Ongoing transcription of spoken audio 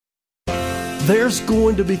there's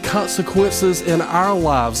going to be consequences in our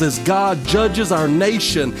lives as God judges our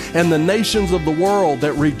nation and the nations of the world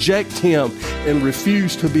that reject Him and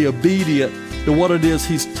refuse to be obedient to what it is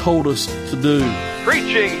He's told us to do.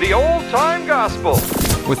 Preaching the old-time gospel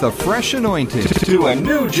with a fresh anointing to a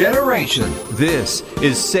new generation. This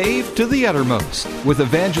is Saved to the Uttermost with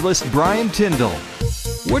evangelist Brian Tyndall.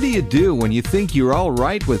 What do you do when you think you're all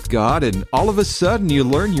right with God and all of a sudden you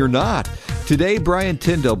learn you're not? Today, Brian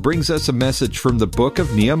Tyndall brings us a message from the book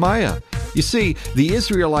of Nehemiah. You see, the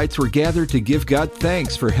Israelites were gathered to give God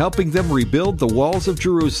thanks for helping them rebuild the walls of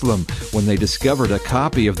Jerusalem when they discovered a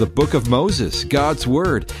copy of the book of Moses, God's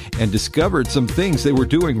Word, and discovered some things they were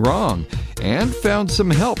doing wrong, and found some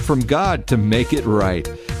help from God to make it right.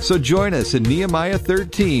 So join us in Nehemiah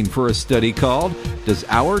 13 for a study called, Does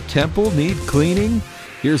Our Temple Need Cleaning?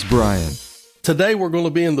 Here's Brian. Today we're going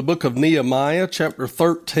to be in the book of Nehemiah, chapter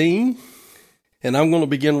 13. And I'm going to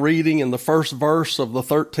begin reading in the first verse of the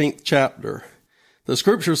 13th chapter. The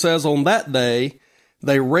scripture says, On that day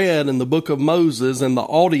they read in the book of Moses in the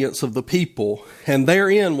audience of the people, and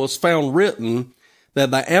therein was found written that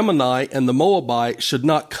the Ammonite and the Moabite should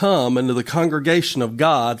not come into the congregation of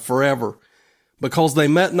God forever, because they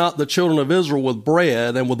met not the children of Israel with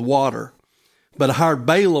bread and with water, but hired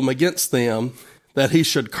Balaam against them, that he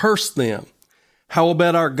should curse them.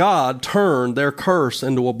 Howbeit our God turned their curse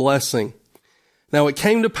into a blessing. Now it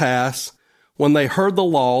came to pass, when they heard the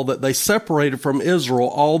law, that they separated from Israel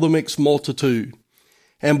all the mixed multitude.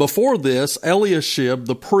 And before this, Eliashib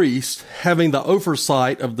the priest, having the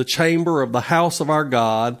oversight of the chamber of the house of our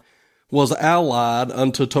God, was allied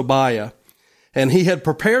unto Tobiah. And he had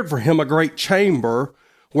prepared for him a great chamber,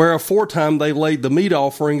 where aforetime they laid the meat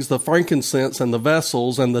offerings, the frankincense, and the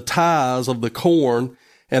vessels, and the tithes of the corn,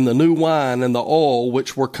 and the new wine and the oil,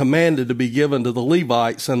 which were commanded to be given to the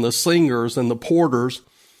Levites and the singers and the porters,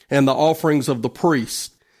 and the offerings of the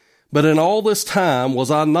priests. But in all this time was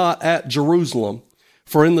I not at Jerusalem.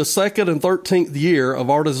 For in the 2nd and 13th year of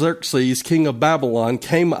Artaxerxes, king of Babylon,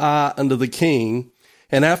 came I unto the king,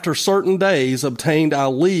 and after certain days obtained I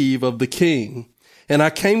leave of the king. And I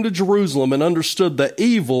came to Jerusalem and understood the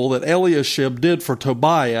evil that Eliashib did for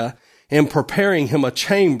Tobiah, in preparing him a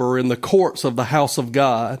chamber in the courts of the house of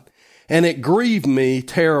God. And it grieved me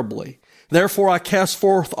terribly. Therefore I cast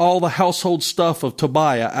forth all the household stuff of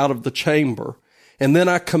Tobiah out of the chamber. And then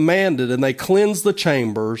I commanded, and they cleansed the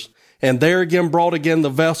chambers, and there again brought again the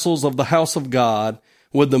vessels of the house of God,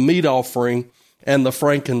 with the meat offering and the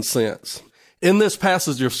frankincense. In this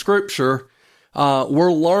passage of Scripture,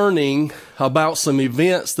 we're learning about some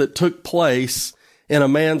events that took place in a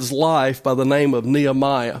man's life by the name of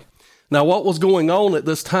Nehemiah. Now, what was going on at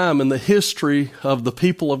this time in the history of the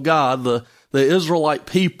people of God, the Israelite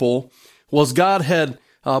people, was God had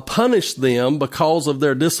punished them because of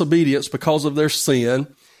their disobedience, because of their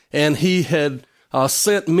sin, and He had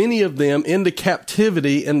sent many of them into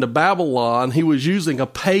captivity into Babylon. He was using a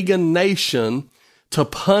pagan nation to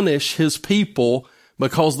punish His people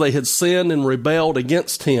because they had sinned and rebelled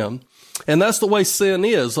against Him. And that's the way sin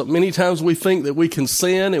is. Many times we think that we can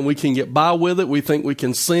sin and we can get by with it. We think we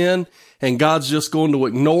can sin and God's just going to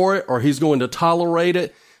ignore it or He's going to tolerate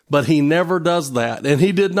it. But He never does that. And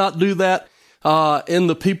He did not do that in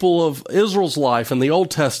the people of Israel's life in the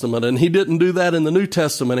Old Testament. And He didn't do that in the New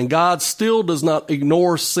Testament. And God still does not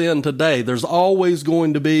ignore sin today. There's always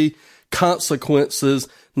going to be consequences,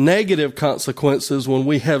 negative consequences when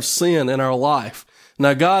we have sin in our life.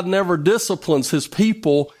 Now, God never disciplines His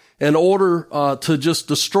people in order to just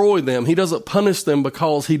destroy them. He doesn't punish them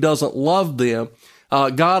because He doesn't love them.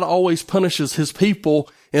 God always punishes His people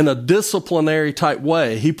in a disciplinary type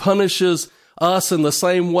way. He punishes us in the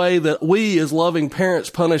same way that we as loving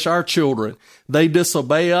parents punish our children. They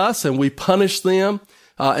disobey us and we punish them,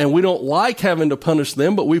 and we don't like having to punish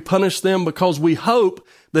them, but we punish them because we hope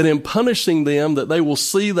that in punishing them that they will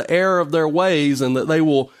see the error of their ways and that they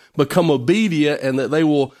will become obedient and that they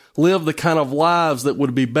will live the kind of lives that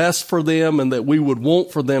would be best for them and that we would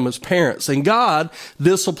want for them as parents. And God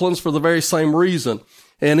disciplines for the very same reason.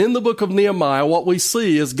 And in the book of Nehemiah, what we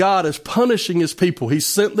see is God is punishing His people. He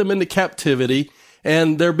sent them into captivity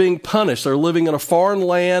and they're being punished. They're living in a foreign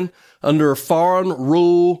land under a foreign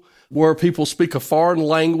rule where people speak a foreign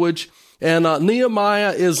language. And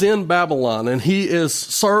Nehemiah is in Babylon and he is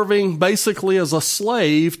serving basically as a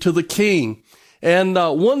slave to the king. And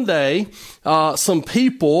one day, some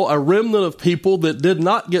people, a remnant of people that did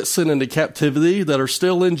not get sent into captivity, that are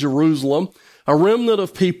still in Jerusalem, a remnant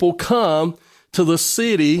of people come to the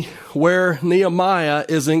city where Nehemiah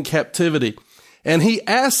is in captivity. And he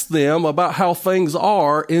asked them about how things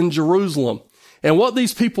are in Jerusalem. And what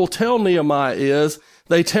these people tell Nehemiah is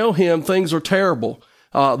they tell him things are terrible.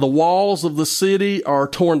 The walls of the city are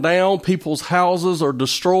torn down. People's houses are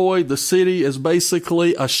destroyed. The city is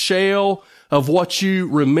basically a shell of what you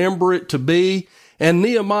remember it to be. And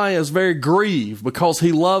Nehemiah is very grieved because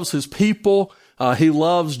he loves his people. He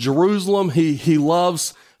loves Jerusalem. He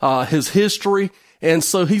loves his history. And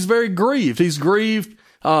so he's very grieved. He's grieved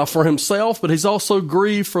for himself, but he's also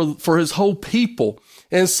grieved for his whole people.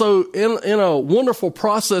 And so in a wonderful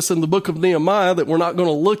process in the book of Nehemiah that we're not going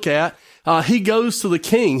to look at, he goes to the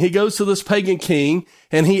king. He goes to this pagan king,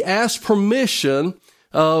 and he asks permission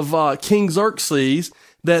of King Xerxes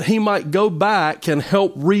that he might go back and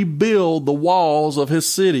help rebuild the walls of his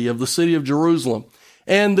city, of the city of Jerusalem.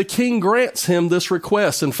 And the king grants him this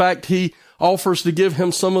request. In fact, he offers to give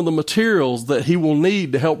him some of the materials that he will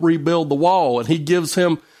need to help rebuild the wall. And he gives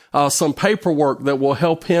him some paperwork that will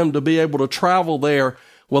help him to be able to travel there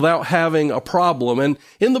without having a problem. And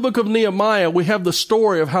in the book of Nehemiah, we have the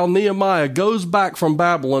story of how Nehemiah goes back from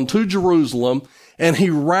Babylon to Jerusalem, and he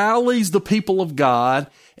rallies the people of God,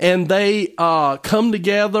 and they come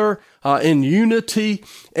together in unity,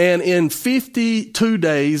 and in 52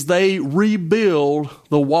 days, they rebuild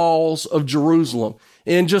the walls of Jerusalem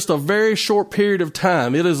in just a very short period of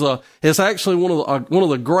time. It's actually one of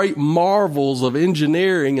the great marvels of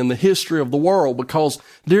engineering in the history of the world, because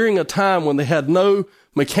during a time when they had no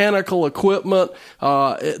mechanical equipment,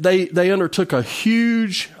 they undertook a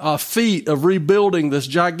huge feat of rebuilding this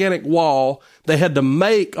gigantic wall. They had to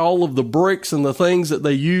make all of the bricks and the things that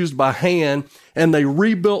they used by hand, and they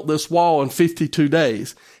rebuilt this wall in 52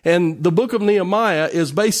 days. And the book of Nehemiah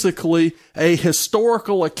is basically a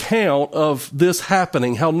historical account of this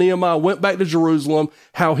happening, how Nehemiah went back to Jerusalem,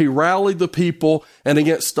 how he rallied the people, and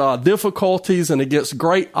against difficulties and against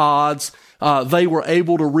great odds, they were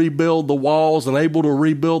able to rebuild the walls and able to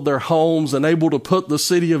rebuild their homes and able to put the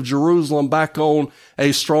city of Jerusalem back on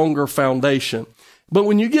a stronger foundation. But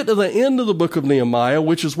when you get to the end of the book of Nehemiah,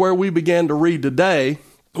 which is where we began to read today,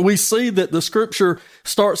 we see that the scripture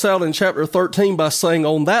starts out in chapter 13 by saying,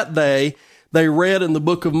 on that day, they read in the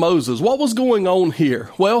book of Moses. What was going on here?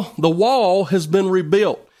 Well, the wall has been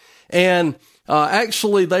rebuilt. And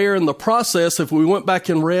actually, they are in the process, if we went back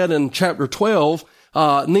and read in chapter 12,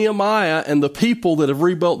 Nehemiah and the people that have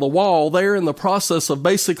rebuilt the wall, they're in the process of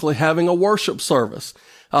basically having a worship service.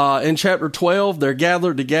 In chapter 12, they're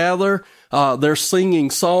gathered together. They're singing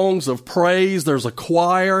songs of praise. There's a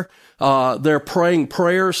choir. They're praying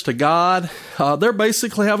prayers to God. They're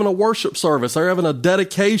basically having a worship service. They're having a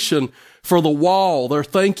dedication for the wall. They're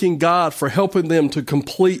thanking God for helping them to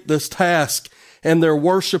complete this task, and they're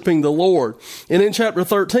worshiping the Lord. And in chapter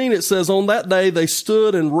 13, it says, on that day, they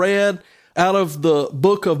stood and read out of the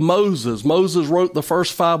book of Moses. Moses wrote the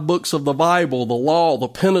first 5 books of the Bible, the law, the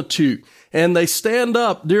Pentateuch. And they stand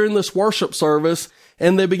up during this worship service,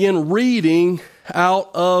 and they begin reading out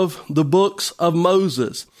of the books of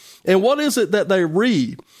Moses. And what is it that they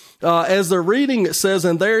read? As they're reading, it says,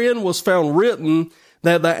 and therein was found written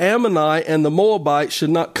that the Ammonite and the Moabite should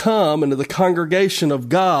not come into the congregation of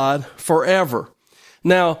God forever.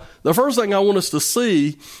 Now, the first thing I want us to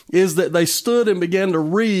see is that they stood and began to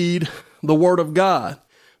read the Word of God.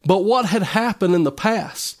 But what had happened in the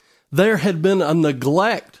past? There had been a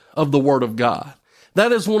neglect of the Word of God.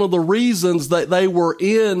 That is one of the reasons that they were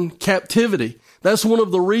in captivity. That's one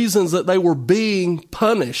of the reasons that they were being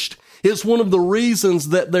punished. It's one of the reasons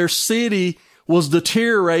that their city was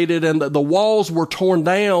deteriorated and that the walls were torn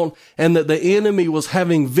down and that the enemy was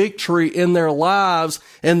having victory in their lives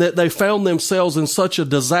and that they found themselves in such a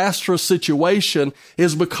disastrous situation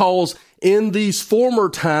is because in these former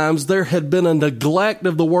times there had been a neglect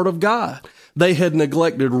of the Word of God. They had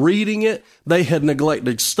neglected reading it. They had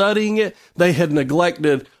neglected studying it. They had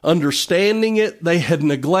neglected understanding it. They had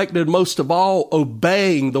neglected, most of all,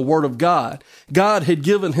 obeying the Word of God. God had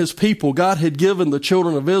given His people, God had given the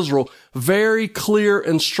children of Israel very clear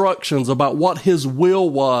instructions about what His will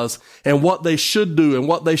was and what they should do and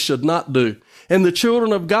what they should not do. And the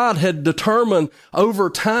children of God had determined over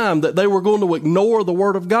time that they were going to ignore the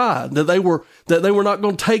Word of God, that they were not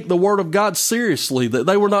going to take the Word of God seriously, that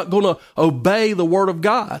they were not going to obey the Word of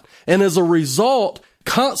God. And as a result,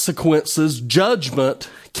 consequences, judgment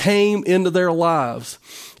came into their lives.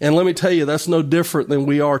 And let me tell you, that's no different than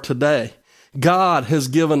we are today. God has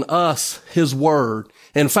given us His Word.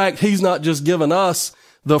 In fact, He's not just given us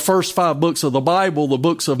the first 5 books of the Bible, the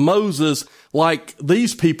books of Moses, like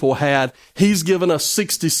these people had. He's given us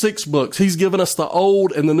 66 books. He's given us the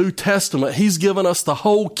Old and the New Testament. He's given us the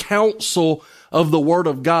whole counsel of the Word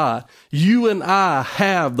of God. You and I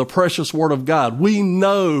have the precious Word of God. We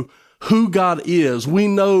know who God is. We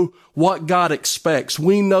know what God expects.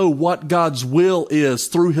 We know what God's will is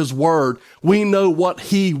through His Word. We know what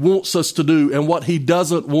He wants us to do and what He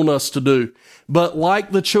doesn't want us to do. But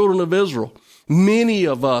like the children of Israel, many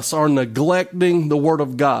of us are neglecting the Word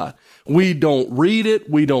of God. We don't read it.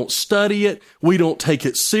 We don't study it. We don't take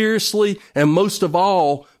it seriously. And most of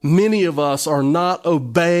all, many of us are not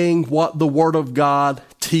obeying what the Word of God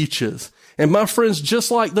teaches. And my friends, just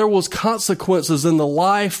like there was consequences in the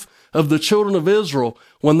life of the children of Israel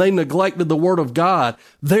when they neglected the Word of God,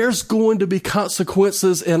 there's going to be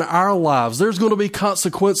consequences in our lives. There's going to be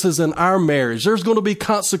consequences in our marriage. There's going to be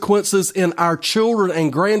consequences in our children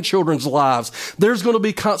and grandchildren's lives. There's going to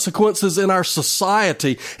be consequences in our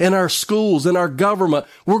society, in our schools, in our government.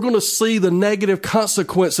 We're going to see the negative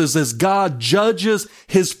consequences as God judges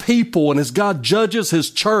His people and as God judges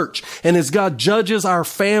His church and as God judges our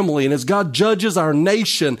family and as God judges our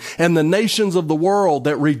nation and the nations of the world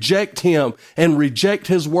that reject Him and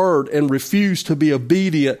reject His Word and refuse to be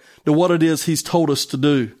obedient to what it is He's told us to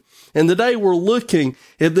do. And today we're looking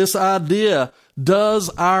at this idea, does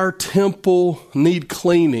our temple need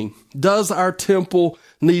cleaning? Does our temple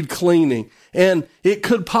need cleaning? And it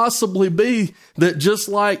could possibly be that just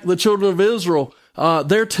like the children of Israel,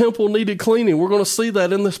 their temple needed cleaning. We're going to see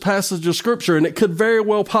that in this passage of Scripture. And it could very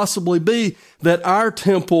well possibly be that our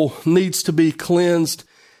temple needs to be cleansed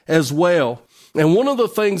as well. And one of the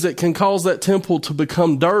things that can cause that temple to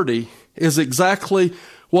become dirty is exactly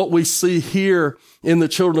what we see here in the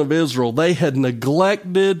children of Israel. They had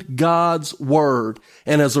neglected God's Word.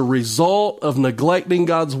 And as a result of neglecting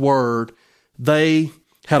God's Word, they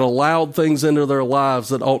had allowed things into their lives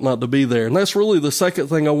that ought not to be there. And that's really the second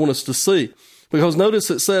thing I want us to see. Because notice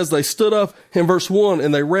it says they stood up in verse 1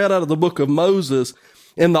 and they read out of the book of Moses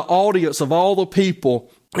in the audience of all the people.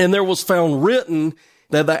 And there was found written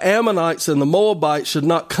that the Ammonites and the Moabites should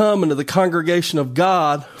not come into the congregation of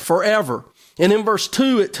God forever. And in verse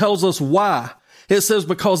 2, it tells us why. It says,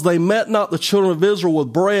 because they met not the children of Israel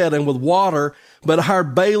with bread and with water, but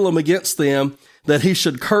hired Balaam against them, that he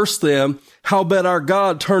should curse them. Howbeit our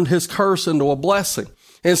God turned his curse into a blessing.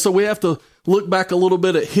 And so we have to look back a little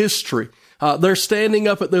bit at history. They're standing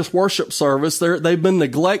up at this worship service. They've been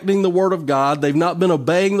neglecting the Word of God. They've not been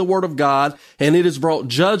obeying the Word of God, and it has brought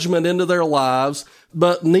judgment into their lives.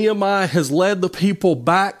 But Nehemiah has led the people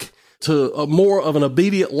back to more of an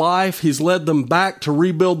obedient life. He's led them back to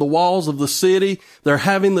rebuild the walls of the city. They're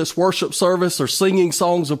having this worship service. They're singing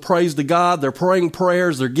songs of praise to God. They're praying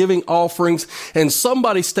prayers. They're giving offerings. And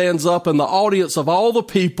somebody stands up in the audience of all the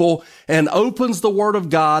people and opens the Word of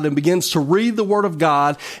God and begins to read the Word of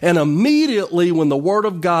God. And immediately when the Word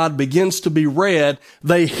of God begins to be read,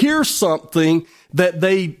 they hear something that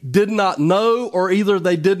they did not know or either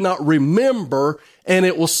they did not remember, and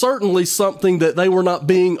it was certainly something that they were not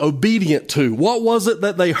being obedient to. What was it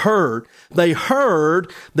that they heard? They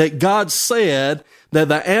heard that God said that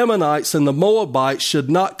the Ammonites and the Moabites should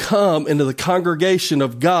not come into the congregation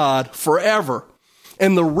of God forever.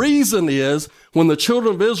 And the reason is, when the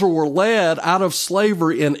children of Israel were led out of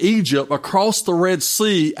slavery in Egypt across the Red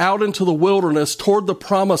Sea out into the wilderness toward the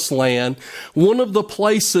promised land, one of the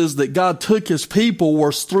places that God took His people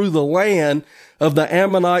was through the land of the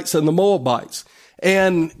Ammonites and the Moabites.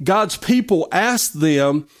 And God's people asked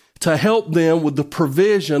them to help them with the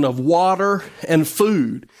provision of water and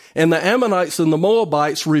food. And the Ammonites and the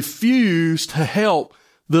Moabites refused to help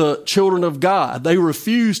the children of God. They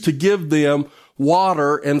refused to give them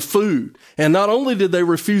water and food. And not only did they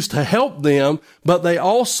refuse to help them, but they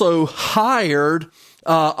also hired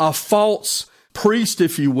a false priest,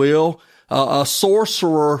 if you will, a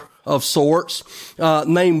sorcerer of sorts,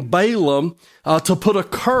 named Balaam, to put a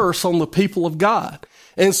curse on the people of God.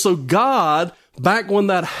 And so God, back when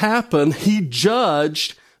that happened, He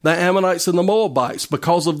judged the Ammonites and the Moabites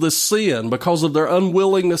because of this sin, because of their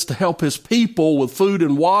unwillingness to help His people with food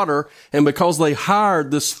and water, and because they hired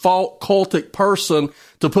this false cultic person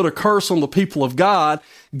to put a curse on the people of God.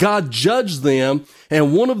 God judged them,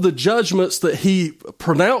 and one of the judgments that He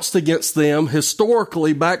pronounced against them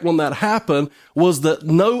historically back when that happened was that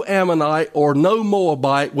no Ammonite or no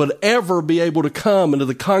Moabite would ever be able to come into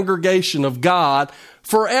the congregation of God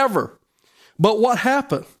forever. But what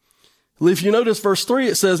happened? If you notice verse 3,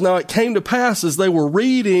 it says, now it came to pass as they were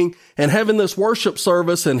reading and having this worship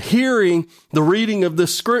service and hearing the reading of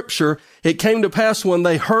this scripture, it came to pass when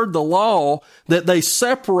they heard the law that they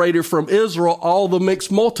separated from Israel all the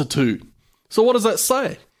mixed multitude. So what does that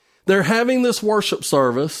say? They're having this worship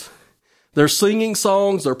service. They're singing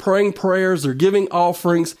songs. They're praying prayers. They're giving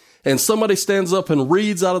offerings. And somebody stands up and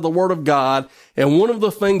reads out of the Word of God. And one of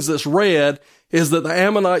the things that's read is that the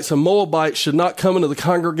Ammonites and Moabites should not come into the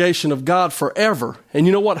congregation of God forever. And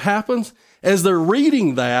you know what happens? As they're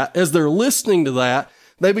reading that, as they're listening to that,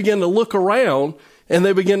 they begin to look around and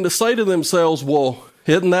they begin to say to themselves, well,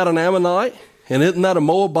 isn't that an Ammonite? And isn't that a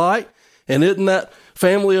Moabite? And isn't that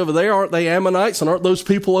family over there? Aren't they Ammonites? And aren't those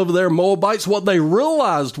people over there Moabites? What they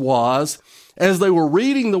realized was, as they were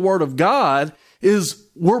reading the Word of God, is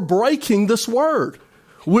we're breaking this Word.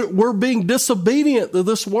 We're being disobedient to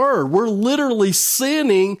this Word. We're literally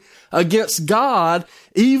sinning against God,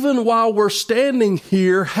 even while we're standing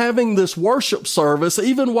here having this worship service,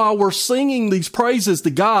 even while we're singing these praises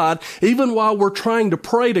to God, even while we're trying to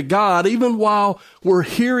pray to God, even while we're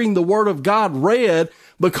hearing the Word of God read,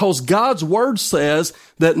 because God's Word says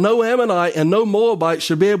that no Ammonite and no Moabite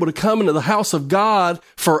should be able to come into the house of God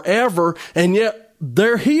forever, and yet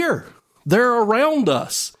they're here. They're around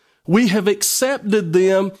us. We have accepted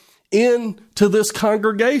them into this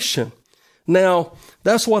congregation. Now,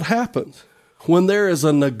 that's what happens when there is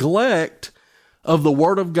a neglect of the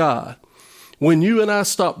Word of God. When you and I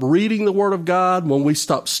stop reading the Word of God, when we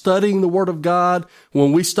stop studying the Word of God,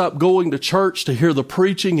 when we stop going to church to hear the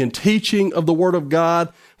preaching and teaching of the Word of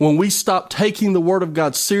God, when we stop taking the Word of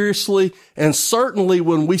God seriously, and certainly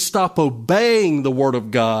when we stop obeying the Word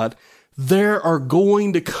of God, there are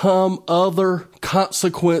going to come other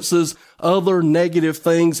consequences, other negative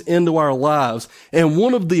things into our lives. And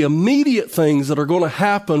one of the immediate things that are going to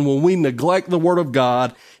happen when we neglect the Word of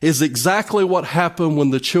God is exactly what happened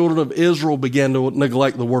when the children of Israel began to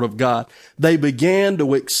neglect the Word of God. They began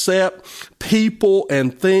to accept people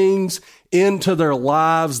and things into their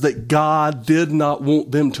lives that God did not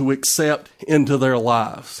want them to accept into their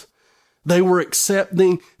lives. They were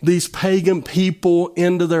accepting these pagan people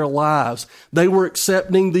into their lives. They were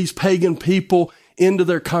accepting these pagan people into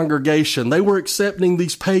their congregation. They were accepting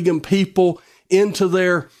these pagan people into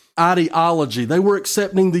their ideology. They were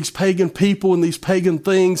accepting these pagan people and these pagan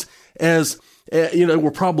things as,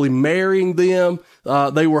 were probably marrying them.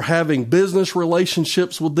 They were having business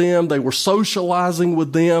relationships with them. They were socializing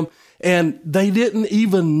with them. And they didn't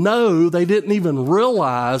even know, they didn't even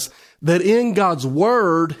realize that in God's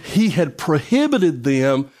Word, He had prohibited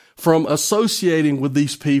them from associating with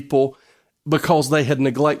these people because they had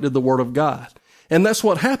neglected the Word of God. And that's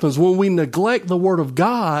what happens when we neglect the Word of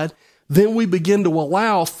God. Then we begin to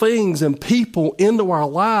allow things and people into our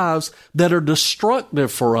lives that are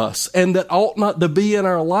destructive for us and that ought not to be in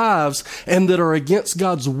our lives and that are against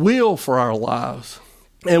God's will for our lives.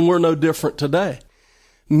 And we're no different today.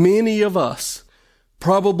 Many of us,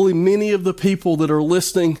 probably many of the people that are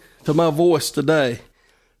listening to my voice today,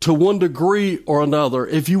 to one degree or another,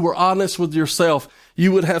 if you were honest with yourself,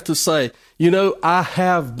 you would have to say, I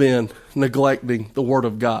have been neglecting the Word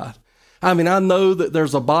of God. I mean, I know that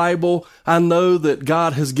there's a Bible. I know that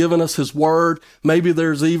God has given us His Word. Maybe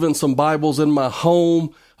there's even some Bibles in my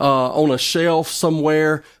home, on a shelf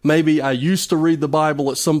somewhere. Maybe I used to read the Bible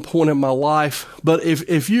at some point in my life. But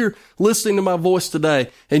if you're listening to my voice today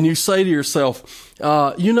and you say to yourself,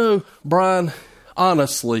 Brian,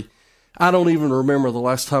 honestly, I don't even remember the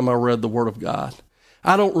last time I read the Word of God.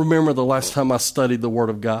 I don't remember the last time I studied the Word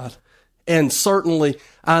of God. And certainly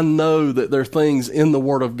I know that there are things in the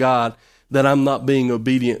Word of God that I'm not being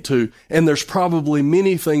obedient to. And there's probably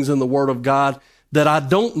many things in the Word of God that I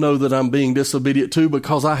don't know that I'm being disobedient to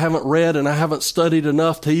because I haven't read and I haven't studied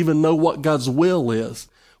enough to even know what God's will is.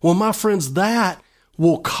 Well, my friends, that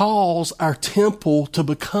will cause our temple to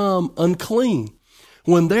become unclean.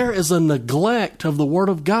 When there is a neglect of the Word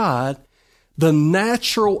of God, the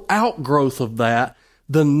natural outgrowth of that,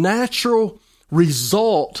 the natural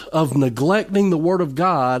result of neglecting the Word of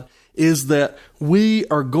God is that we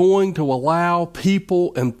are going to allow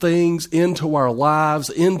people and things into our lives,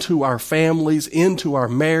 into our families, into our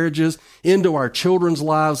marriages, into our children's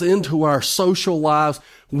lives, into our social lives.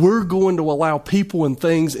 We're going to allow people and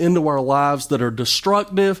things into our lives that are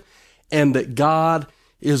destructive, and that God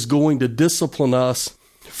is going to discipline us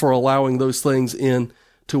for allowing those things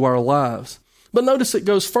into our lives. But notice it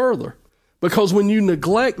goes further, because when you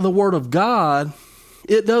neglect the Word of God,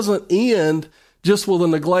 it doesn't end just with a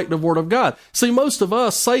neglect of Word of God. See, most of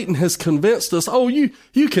us, Satan has convinced us,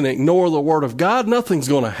 you can ignore the Word of God. Nothing's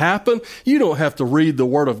going to happen. You don't have to read the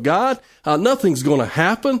Word of God. Nothing's going to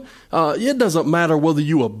happen. It doesn't matter whether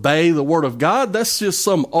you obey the Word of God. That's just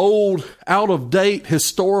some old, out-of-date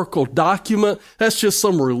historical document. That's just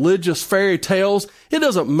some religious fairy tales. It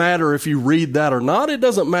doesn't matter if you read that or not. It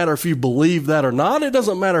doesn't matter if you believe that or not. It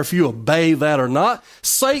doesn't matter if you obey that or not.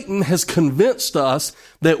 Satan has convinced us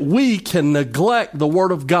that we can neglect the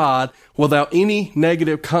Word of God without any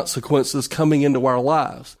negative consequences coming into our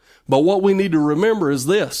lives. But what we need to remember is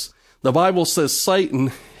this, The Bible says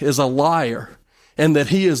Satan is a liar and that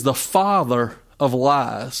he is the father of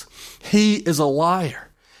lies. He is a liar.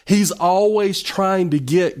 He's always trying to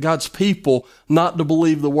get God's people not to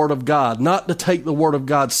believe the Word of God, not to take the Word of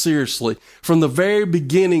God seriously. From the very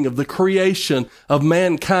beginning of the creation of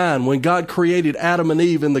mankind, when God created Adam and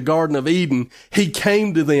Eve in the Garden of Eden, He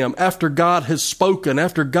came to them after God had spoken,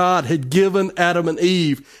 after God had given Adam and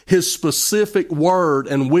Eve His specific word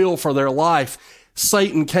and will for their life.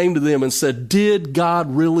 Satan came to them and said, "Did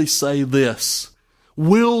God really say this?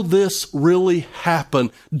 Will this really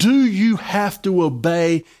happen? Do you have to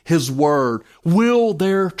obey His word? Will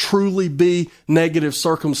there truly be negative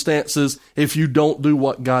circumstances if you don't do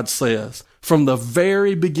what God says?" From the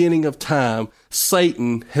very beginning of time,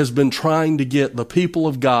 Satan has been trying to get the people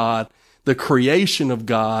of God, the creation of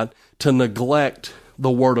God, to neglect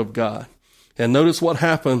the word of God. And notice what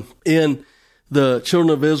happened in the children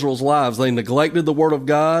of Israel's lives. They neglected the word of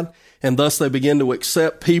God, and thus they began to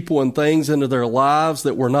accept people and things into their lives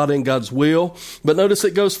that were not in God's will. But notice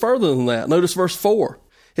it goes further than that. Notice verse 4.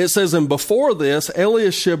 It says, "And before this,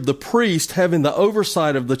 Eliashib the priest, having the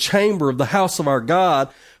oversight of the chamber of the house of our God,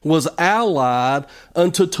 was allied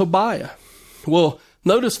unto Tobiah." Well,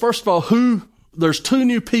 notice first of all, there's two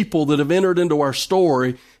new people that have entered into our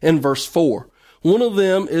story in verse 4. One of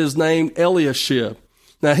them is named Eliashib.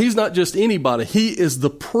 Now, he's not just anybody. He is the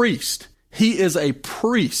priest. He is a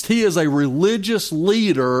priest. He is a religious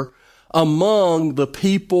leader among the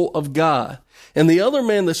people of God. And the other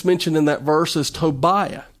man that's mentioned in that verse is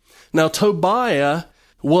Tobiah. Now, Tobiah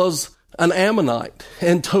was an Ammonite,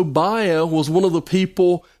 and Tobiah was one of the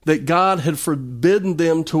people that God had forbidden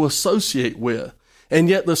them to associate with. And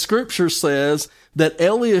yet the scripture says that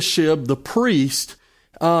Eliashib, the priest,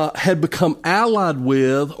 had become allied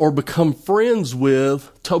with or become friends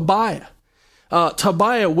with Tobiah.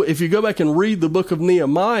 Tobiah, if you go back and read the book of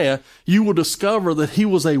Nehemiah, you will discover that he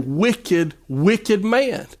was a wicked, wicked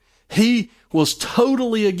man. He was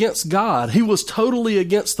totally against God. He was totally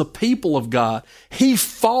against the people of God. He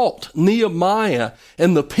fought Nehemiah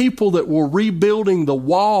and the people that were rebuilding the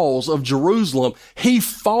walls of Jerusalem. He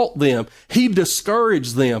fought them. He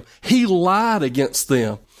discouraged them. He lied against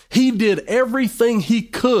them. He did everything he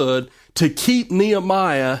could to keep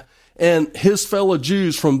Nehemiah and his fellow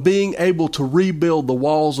Jews from being able to rebuild the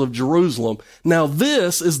walls of Jerusalem. Now,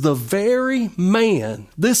 this is the very man,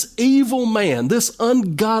 this evil man, this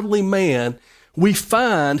ungodly man, we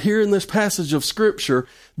find here in this passage of Scripture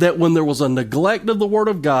that when there was a neglect of the Word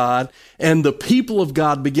of God and the people of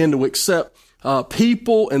God began to accept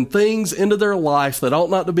people and things into their life that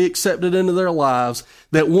ought not to be accepted into their lives,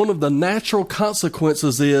 that one of the natural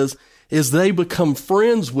consequences is they become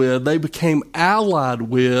friends with, they became allied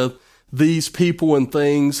with these people and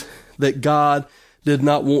things that God did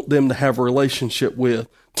not want them to have a relationship with,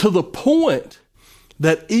 to the point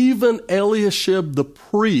that even Eliashib the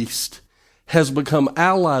priest has become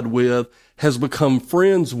allied with, has become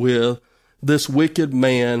friends with this wicked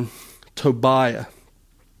man, Tobiah.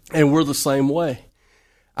 And we're the same way.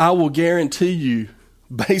 I will guarantee you,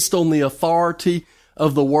 based on the authority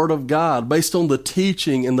of the Word of God, based on the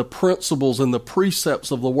teaching and the principles and the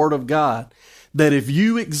precepts of the Word of God, that if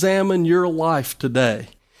you examine your life today,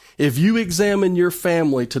 if you examine your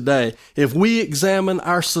family today, if we examine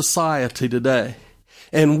our society today,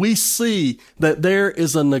 and we see that there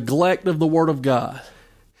is a neglect of the Word of God,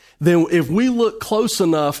 then if we look close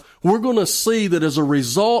enough, we're going to see that as a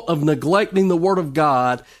result of neglecting the Word of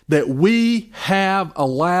God, that we have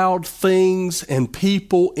allowed things and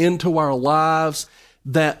people into our lives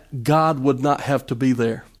that God would not have to be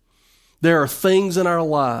there. There are things in our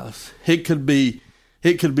lives. It could be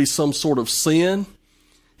some sort of sin.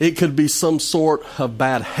 It could be some sort of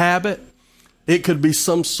bad habit. It could be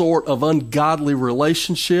some sort of ungodly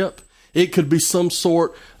relationship. It could be some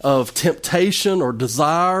sort of temptation or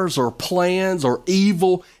desires or plans or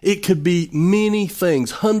evil. It could be many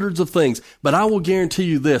things, hundreds of things. But I will guarantee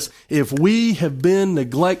you this, if we have been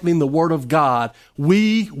neglecting the Word of God,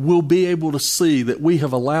 we will be able to see that we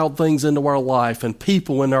have allowed things into our life and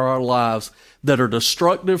people into our lives that are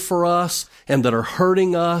destructive for us and that are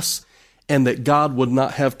hurting us and that God would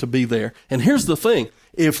not have to be there. And here's the thing,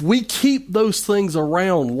 if we keep those things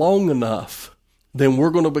around long enough, then we're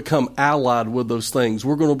going to become allied with those things.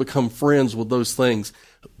 We're going to become friends with those things.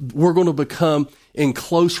 We're going to become in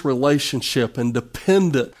close relationship and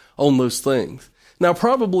dependent on those things. Now,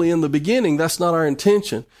 probably in the beginning, that's not our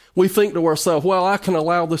intention. We think to ourselves, well, I can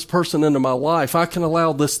allow this person into my life. I can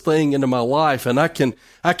allow this thing into my life, and I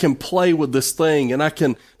can play with this thing, and I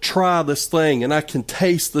can try this thing, and I can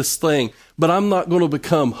taste this thing. But I'm not going to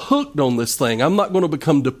become hooked on this thing. I'm not going to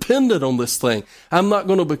become dependent on this thing. I'm not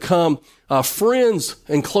going to become friends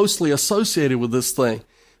and closely associated with this thing.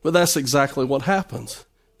 But that's exactly what happens.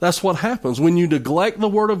 That's what happens. When you neglect the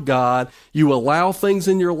Word of God, you allow things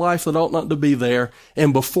in your life that ought not to be there,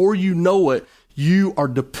 and before you know it, you are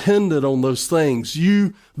dependent on those things.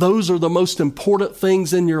 Those are the most important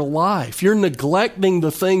things in your life. You're neglecting the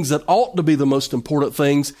things that ought to be the most important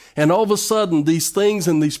things, and all of a sudden, these things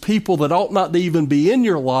and these people that ought not to even be in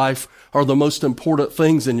your life are the most important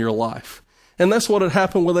things in your life. And that's what had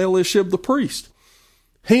happened with Eliashib the priest.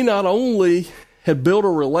 He not only had built a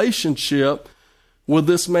relationship with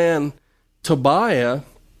this man, Tobiah,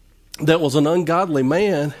 that was an ungodly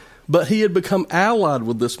man, but he had become allied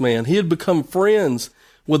with this man. He had become friends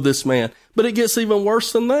with this man. But it gets even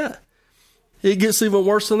worse than that. It gets even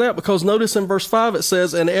worse than that, because notice in verse 5 it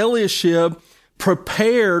says, and Eliashib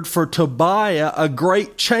prepared for Tobiah a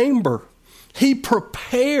great chamber. He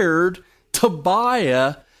prepared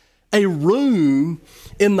Tobiah a room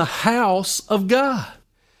in the house of God.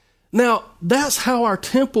 Now, that's how our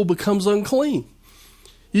temple becomes unclean.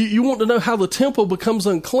 You want to know how the temple becomes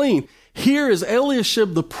unclean? Here is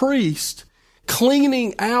Eliashib the priest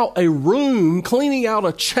cleaning out a room, cleaning out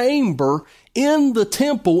a chamber in the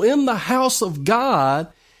temple, in the house of God,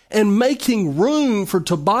 and making room for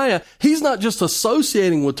Tobiah. He's not just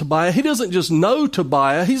associating with Tobiah. He doesn't just know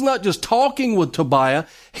Tobiah. He's not just talking with Tobiah.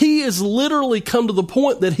 He has literally come to the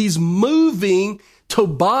point that he's moving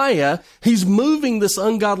Tobiah. He's moving this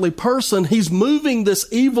ungodly person. He's moving this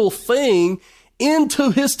evil thing into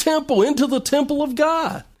his temple, into the temple of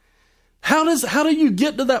God. How do you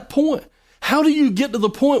get to that point? How do you get to the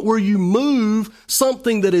point where you move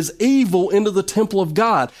something that is evil into the temple of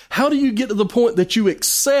God? How do you get to the point that you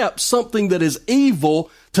accept something that is evil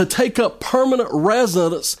to take up permanent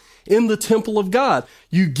residence in the temple of God?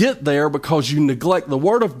 You get there because you neglect the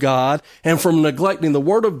Word of God, and from neglecting the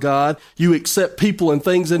Word of God, you accept people and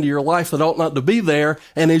things into your life that ought not to be there,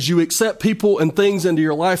 and as you accept people and things into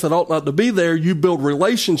your life that ought not to be there, you build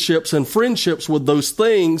relationships and friendships with those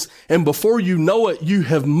things, and before you know it, you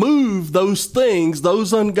have moved those things,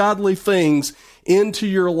 those ungodly things, into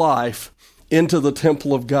your life, into the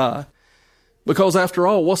temple of God. Because after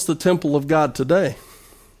all, what's the temple of God today?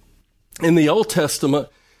 In the Old Testament,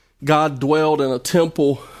 God dwelled in a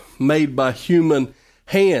temple made by human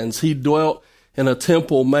hands. He dwelt in a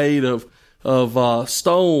temple made of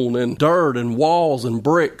stone and dirt and walls and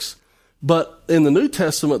bricks. But in the New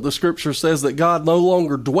Testament, the scripture says that God no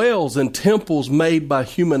longer dwells in temples made by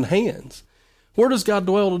human hands. Where does God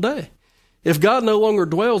dwell today? If God no longer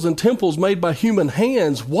dwells in temples made by human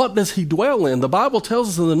hands, what does he dwell in? The Bible tells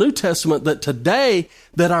us in the New Testament that today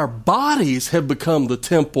that our bodies have become the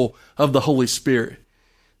temple of the Holy Spirit.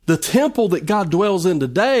 The temple that God dwells in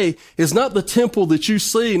today is not the temple that you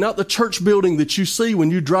see, not the church building that you see when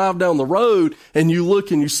you drive down the road and you look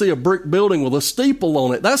and you see a brick building with a steeple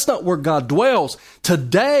on it. That's not where God dwells.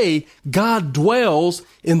 Today, God dwells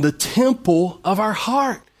in the temple of our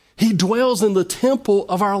heart. He dwells in the temple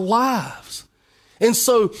of our lives. And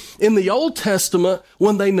so in the Old Testament,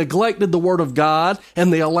 when they neglected the Word of God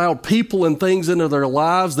and they allowed people and things into their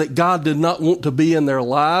lives that God did not want to be in their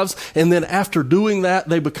lives, and then after doing that,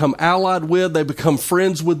 they become allied with, they become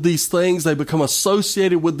friends with these things, they become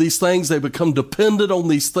associated with these things, they become dependent on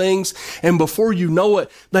these things, and before you know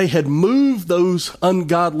it, they had moved those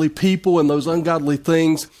ungodly people and those ungodly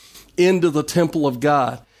things into the temple of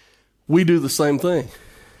God. We do the same thing.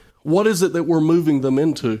 What is it that we're moving them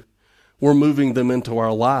into? We're moving them into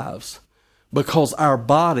our lives because our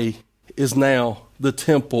body is now the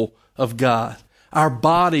temple of God. Our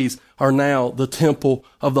bodies are now the temple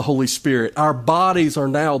of the Holy Spirit. Our bodies are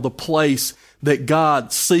now the place that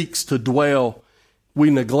God seeks to dwell.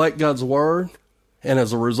 We neglect God's Word, and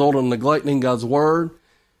as a result of neglecting God's Word,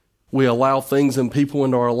 we allow things and people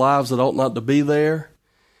into our lives that ought not to be there.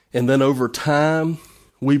 And then over time,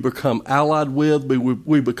 we become allied with,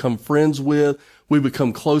 we become friends with, we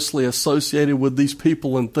become closely associated with these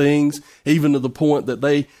people and things, even to the point that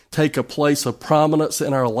they take a place of prominence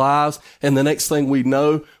in our lives. And the next thing we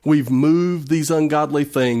know, we've moved these ungodly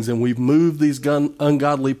things and we've moved these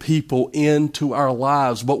ungodly people into our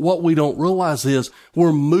lives. But what we don't realize is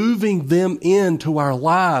we're moving them into our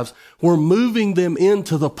lives. We're moving them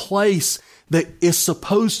into the place that is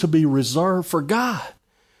supposed to be reserved for God.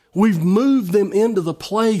 We've moved them into the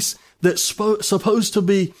place that's supposed to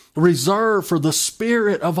be reserved for the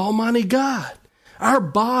Spirit of Almighty God. Our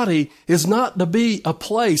body is not to be a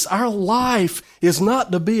place. Our life is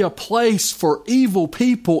not to be a place for evil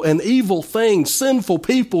people and evil things, sinful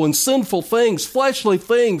people and sinful things, fleshly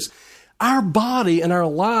things. Our body and our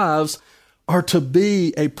lives are to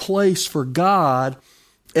be a place for God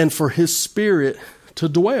and for His Spirit to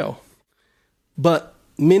dwell. But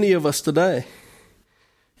many of us today,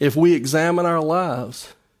 if we examine our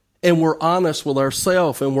lives and we're honest with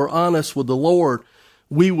ourselves and we're honest with the Lord,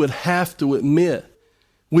 we would have to admit,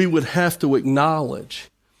 we would have to acknowledge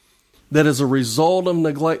that as a result of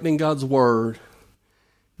neglecting God's Word,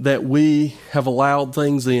 that we have allowed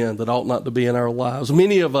things in that ought not to be in our lives.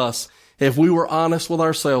 Many of us, if we were honest with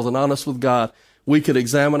ourselves and honest with God, we could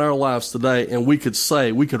examine our lives today and we could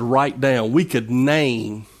say, we could write down, we could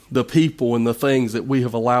name the people and the things that we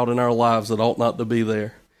have allowed in our lives that ought not to be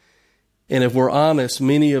there. And if we're honest,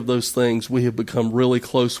 many of those things we have become really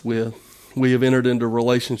close with. We have entered into a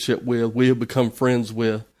relationship with. We have become friends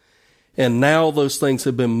with. And now those things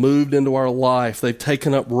have been moved into our life. They've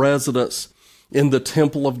taken up residence in the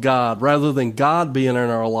temple of God. Rather than God being in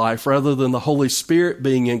our life, rather than the Holy Spirit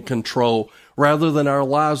being in control, rather than our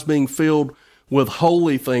lives being filled with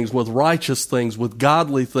holy things, with righteous things, with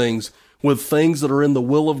godly things, with things that are in the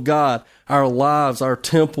will of God, our lives, our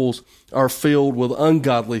temples are filled with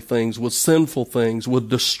ungodly things, with sinful things, with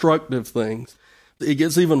destructive things. It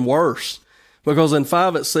gets even worse, because in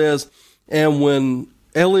 5 it says, and when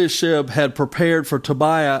Eliashib had prepared for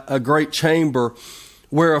Tobiah a great chamber,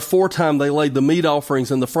 where aforetime they laid the meat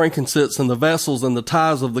offerings and the frankincense and the vessels and the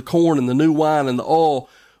tithes of the corn and the new wine and the oil,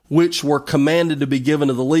 which were commanded to be given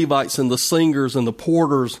to the Levites and the singers and the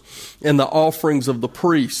porters and the offerings of the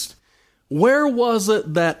priest. Where was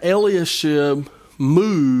it that Eliashib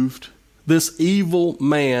moved this evil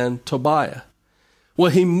man Tobiah?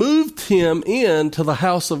 Well, he moved him into the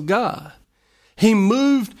house of God. He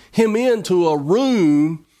moved him into a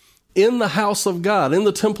room in the house of God, in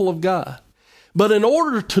the temple of God. But in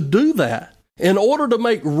order to do that, in order to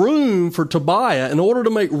make room for Tobiah, in order to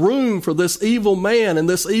make room for this evil man and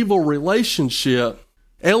this evil relationship,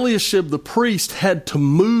 Eliashib the priest had to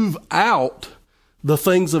move out the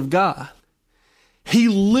things of God. He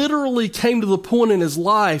literally came to the point in his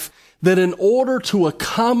life that in order to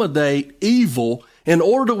accommodate evil, in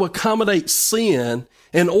order to accommodate sin,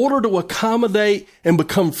 in order to accommodate and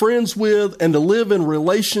become friends with and to live in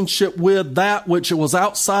relationship with that which was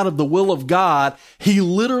outside of the will of God, he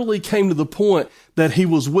literally came to the point that he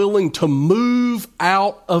was willing to move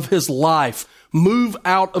out of his life, move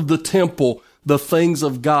out of the temple, the things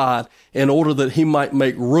of God, in order that he might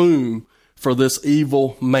make room for this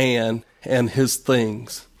evil man and his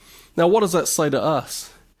things. Now, what does that say to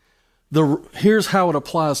us? Here's how it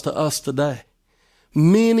applies to us today.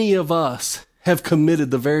 Many of us have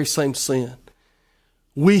committed the very same sin.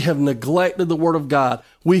 We have neglected the Word of God.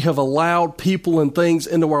 We have allowed people and things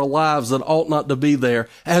into our lives that ought not to be there.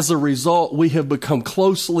 As a result, we have become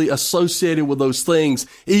closely associated with those things,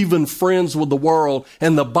 even friends with the world.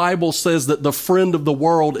 And the Bible says that the friend of the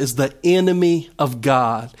world is the enemy of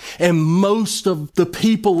God. And most of the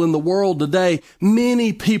people in the world today,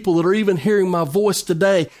 many people that are even hearing my voice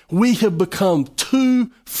today, we have become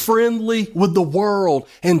too friendly with the world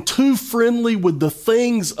and too friendly with the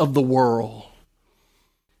things of the world.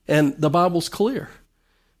 And the Bible's clear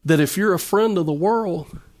that if you're a friend of the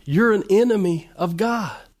world, you're an enemy of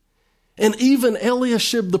God. And even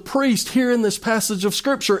Eliashib the priest here in this passage of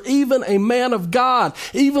Scripture, even a man of God,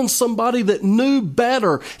 even somebody that knew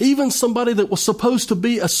better, even somebody that was supposed to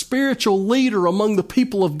be a spiritual leader among the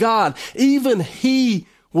people of God, even he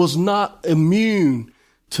was not immune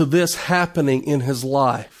to this happening in his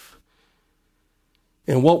life.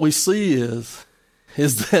 And what we see is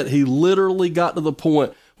that he literally got to the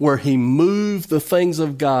point where he moved the things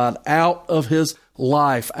of God out of his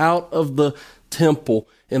life, out of the temple,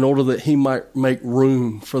 in order that he might make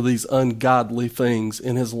room for these ungodly things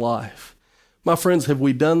in his life. My friends, have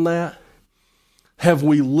we done that? Have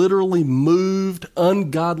we literally moved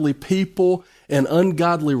ungodly people and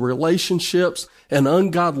ungodly relationships and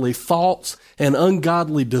ungodly thoughts and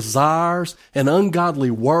ungodly desires and ungodly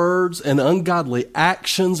words and ungodly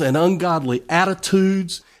actions and ungodly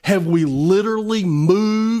attitudes? Have we literally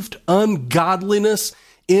moved ungodliness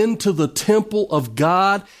into the temple of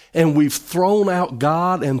God, and we've thrown out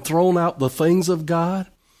God and thrown out the things of God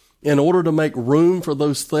in order to make room for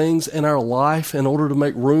those things in our life, in order to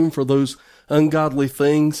make room for those ungodly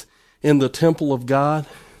things in the temple of God?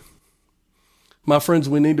 My friends,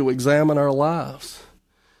 we need to examine our lives.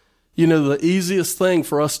 You know, the easiest thing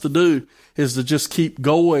for us to do is to just keep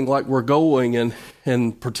going like we're going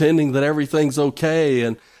and pretending that everything's okay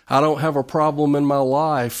and I don't have a problem in my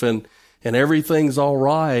life and and everything's all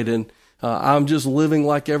right, and I'm just living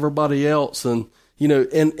like everybody else. And,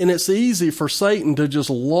 and it's easy for Satan to just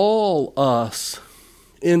lull us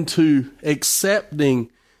into accepting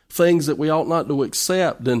things that we ought not to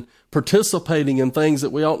accept, and participating in things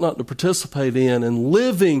that we ought not to participate in, and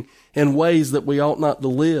living in ways that we ought not to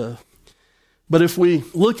live. But if we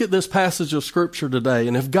look at this passage of Scripture today,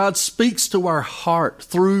 and if God speaks to our heart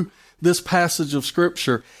through this passage of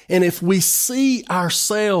Scripture, and if we see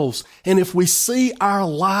ourselves, and if we see our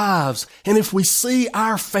lives, and if we see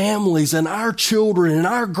our families and our children and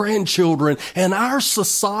our grandchildren and our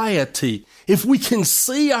society, if we can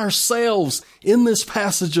see ourselves in this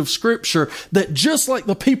passage of Scripture, that just like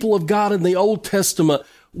the people of God in the Old Testament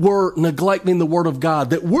were neglecting the Word of God,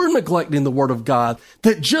 that we're neglecting the Word of God,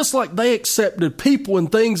 that just like they accepted people and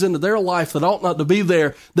things into their life that ought not to be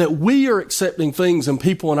there, that we are accepting things and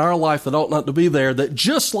people in our life that ought not to be there, that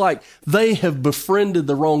just like they have befriended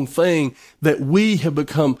the wrong thing, that we have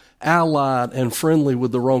become allied and friendly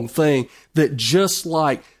with the wrong thing, that just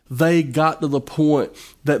like they got to the point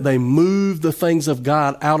that they moved the things of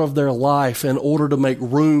God out of their life in order to make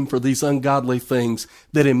room for these ungodly things,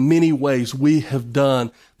 that in many ways we have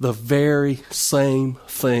done the very same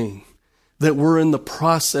thing. That we're in the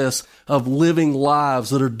process of living lives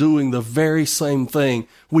that are doing the very same thing.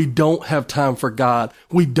 We don't have time for God.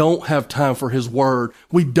 We don't have time for His Word.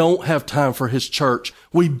 We don't have time for His church.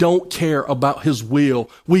 We don't care about His will.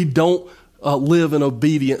 We don't live in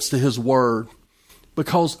obedience to His Word.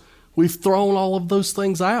 Because we've thrown all of those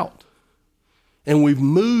things out. And we've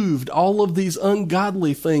moved all of these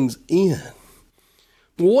ungodly things in.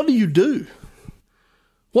 What do you do?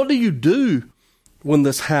 What do you do when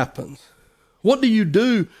this happens? What do you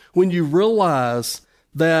do when you realize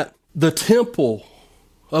that the temple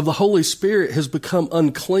of the Holy Spirit has become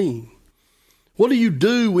unclean? What do you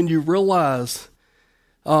do when you realize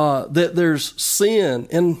that there's sin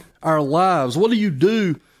in our lives? What do you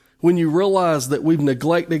do when you realize that we've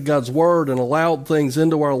neglected God's Word and allowed things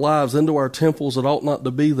into our lives, into our temples that ought not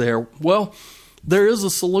to be there? Well, there is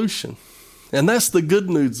a solution. And that's the good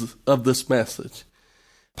news of this message.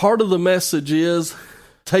 Part of the message is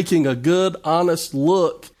taking a good, honest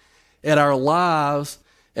look at our lives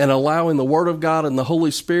and allowing the Word of God and the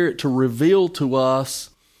Holy Spirit to reveal to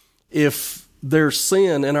us if there's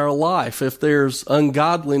sin in our life, if there's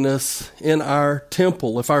ungodliness in our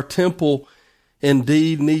temple, if our temple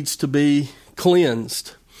indeed needs to be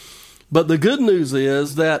cleansed. But the good news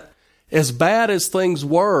is that as bad as things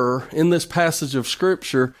were in this passage of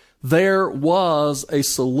Scripture, there was a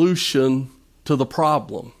solution to the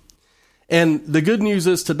problem. And the good news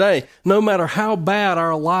is today, no matter how bad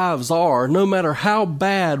our lives are, no matter how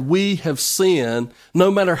bad we have sinned, no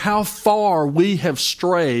matter how far we have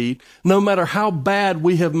strayed, no matter how bad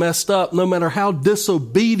we have messed up, no matter how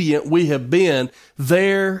disobedient we have been,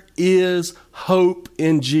 there is hope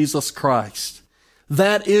in Jesus Christ.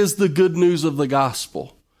 That is the good news of the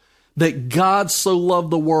gospel. That God so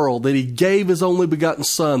loved the world that He gave His only begotten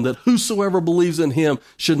Son, that whosoever believes in Him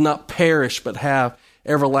should not perish but have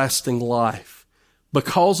everlasting life.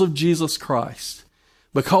 Because of Jesus Christ.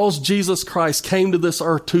 Because Jesus Christ came to this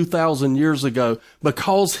earth 2,000 years ago.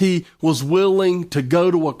 Because He was willing to go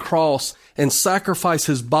to a cross and sacrifice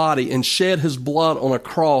His body and shed His blood on a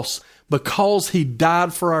cross. Because He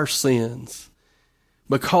died for our sins.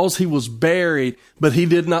 Because He was buried, but He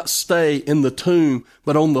did not stay in the tomb,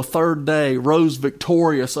 but on the third day rose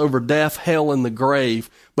victorious over death, hell, and the grave.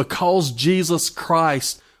 Because Jesus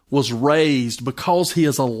Christ was raised, because He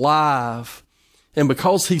is alive, and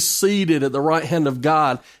because He's seated at the right hand of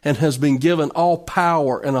God and has been given all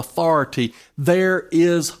power and authority, there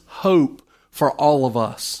is hope for all of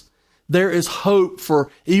us. There is hope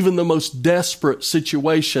for even the most desperate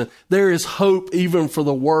situation. There is hope even for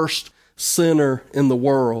the worst sinner in the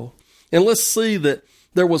world. And let's see that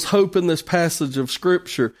there was hope in this passage of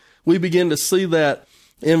Scripture. We begin to see that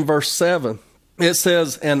in verse 7. It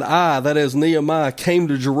says, "And I," that is Nehemiah, "came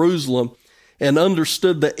to Jerusalem and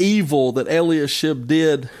understood the evil that Eliashib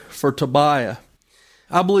did for Tobiah."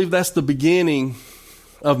 I believe that's the beginning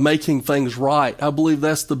of making things right. I believe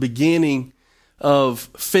that's the beginning of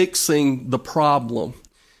fixing the problem.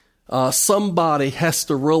 Somebody has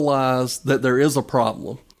to realize that there is a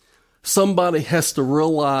problem. Somebody has to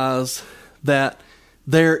realize that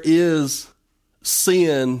there is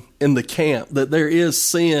sin in the camp, that there is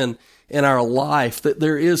sin in our life, that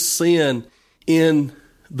there is sin in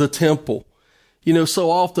the temple. You know, so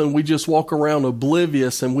often we just walk around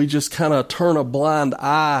oblivious and we just kind of turn a blind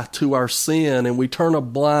eye to our sin, and we turn a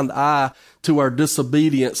blind eye to our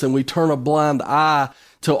disobedience, and we turn a blind eye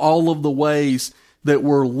to all of the ways that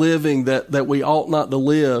we're living that we ought not to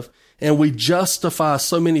live. and we justify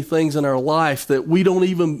so many things in our life that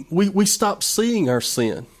we stop seeing our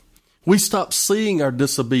sin. We stop seeing our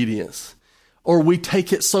disobedience, or we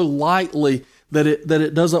take it so lightly that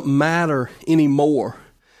it doesn't matter anymore.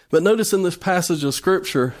 But notice in this passage of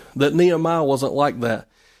Scripture that Nehemiah wasn't like that.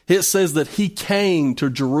 It says that he came to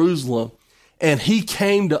Jerusalem and he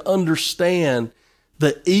came to understand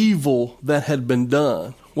the evil that had been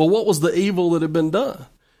done. Well, what was the evil that had been done?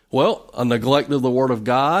 Well, a neglect of the Word of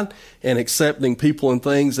God and accepting people and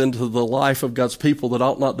things into the life of God's people that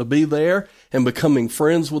ought not to be there, and becoming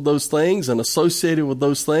friends with those things and associated with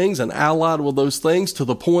those things and allied with those things to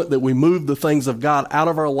the point that we move the things of God out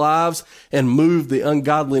of our lives and move the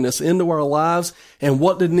ungodliness into our lives. And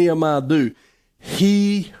what did Nehemiah do?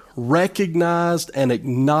 He recognized and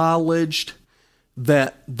acknowledged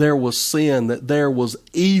that there was sin, that there was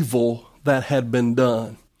evil that had been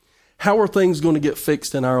done. How are things going to get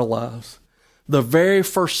fixed in our lives? The very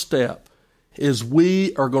first step is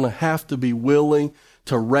we are going to have to be willing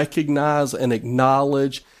to recognize and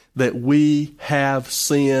acknowledge that we have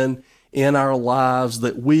sin in our lives,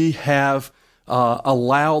 that we have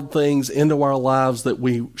allowed things into our lives that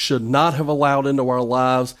we should not have allowed into our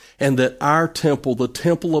lives, and that our temple, the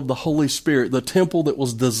temple of the Holy Spirit, the temple that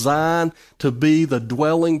was designed to be the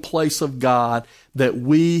dwelling place of God, that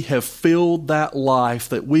we have filled that life,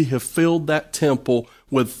 that we have filled that temple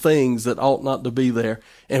with things that ought not to be there.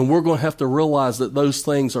 And we're going to have to realize that those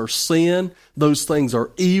things are sin, those things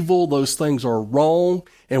are evil, those things are wrong,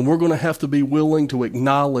 and we're going to have to be willing to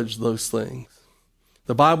acknowledge those things.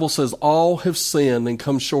 The Bible says all have sinned and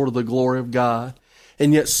come short of the glory of God.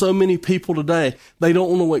 And yet so many people today, they don't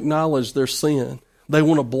want to acknowledge their sin. They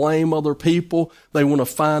want to blame other people. They want to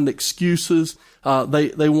find excuses.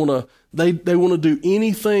 They want to do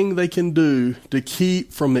anything they can do to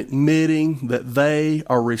keep from admitting that they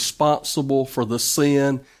are responsible for the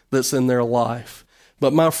sin that's in their life.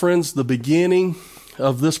 But my friends, the beginning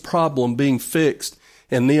of this problem being fixed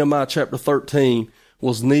in Nehemiah chapter 13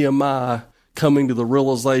 was Nehemiah coming to the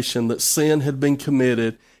realization that sin had been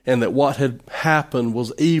committed and that what had happened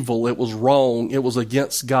was evil, it was wrong, it was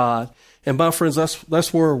against God. And my friends,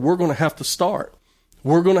 that's where we're going to have to start.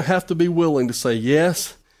 We're going to have to be willing to say,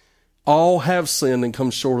 yes, all have sinned and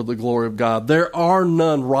come short of the glory of God. There are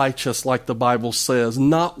none righteous like the Bible says,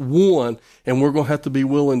 not one. And we're going to have to be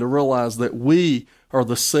willing to realize that we are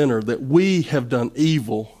the sinner, that we have done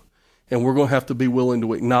evil. And we're going to have to be willing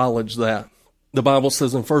to acknowledge that. The Bible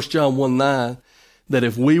says in 1 John 1:9 that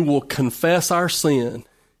if we will confess our sin,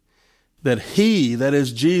 that He, that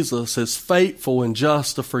is Jesus, is faithful and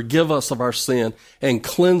just to forgive us of our sin and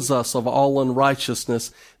cleanse us of all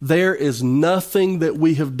unrighteousness. There is nothing that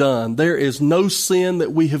we have done. There is no sin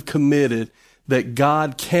that we have committed that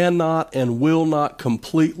God cannot and will not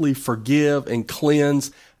completely forgive and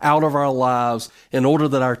cleanse out of our lives, in order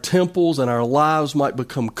that our temples and our lives might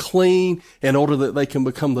become clean, in order that they can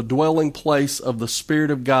become the dwelling place of the Spirit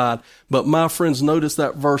of God. But my friends, notice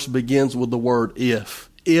that verse begins with the word if.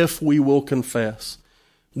 If we will confess.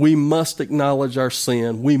 We must acknowledge our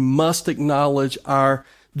sin. We must acknowledge our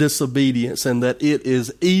disobedience and that it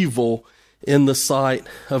is evil in the sight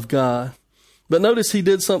of God. But notice he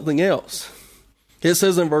did something else. It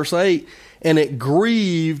says in verse 8, and it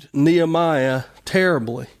grieved Nehemiah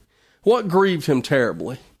terribly. What grieved him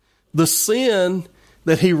terribly? The sin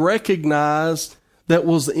that he recognized that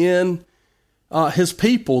was in his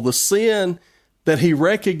people, the sin that he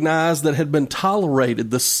recognized that had been tolerated,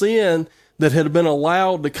 the sin that had been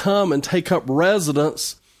allowed to come and take up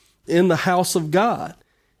residence in the house of God.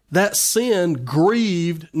 That sin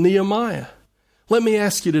grieved Nehemiah. Let me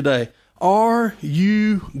ask you today, are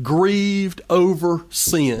you grieved over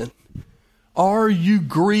sin? Are you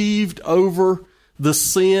grieved over the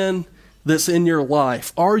sin that's in your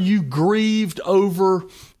life? Are you grieved over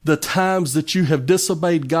the times that you have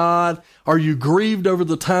disobeyed God? Are you grieved over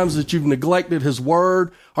the times that you've neglected His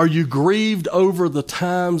Word? Are you grieved over the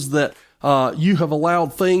times that you have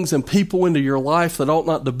allowed things and people into your life that ought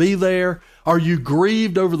not to be there? Are you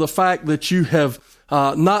grieved over the fact that you have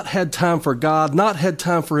not had time for God, not had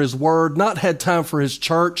time for His Word, not had time for His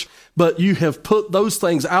church, but you have put those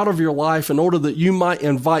things out of your life in order that you might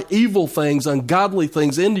invite evil things, ungodly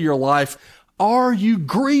things into your life? Are you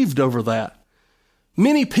grieved over that?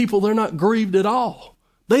 Many people, they're not grieved at all.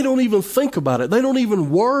 They don't even think about it. They don't even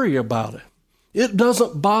worry about it. It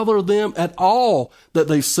doesn't bother them at all that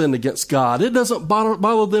they've sinned against God. It doesn't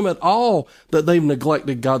bother them at all that they've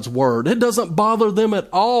neglected God's word. It doesn't bother them at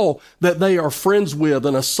all that they are friends with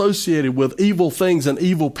and associated with evil things and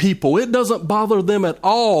evil people. It doesn't bother them at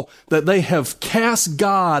all that they have cast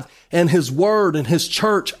God and His word and His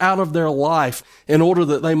church out of their life in order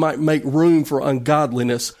that they might make room for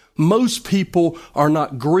ungodliness. Most people are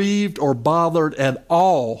not grieved or bothered at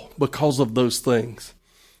all because of those things.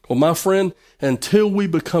 Well, my friend, until we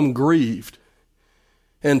become grieved,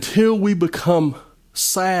 until we become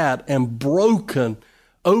sad and broken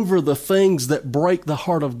over the things that break the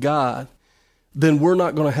heart of God, then we're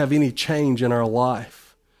not going to have any change in our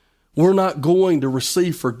life. We're not going to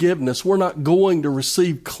receive forgiveness. We're not going to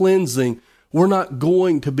receive cleansing. We're not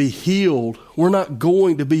going to be healed. We're not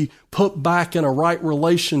going to be put back in a right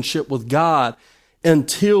relationship with God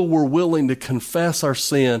until we're willing to confess our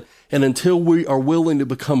sin and until we are willing to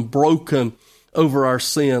become broken over our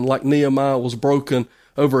sin, like Nehemiah was broken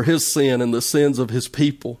over his sin and the sins of his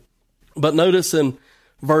people. But notice in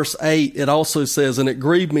verse 8, it also says, "And it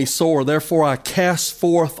grieved me sore, therefore I cast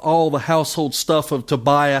forth all the household stuff of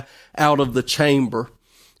Tobiah out of the chamber."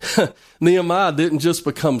 Nehemiah didn't just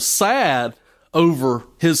become sad over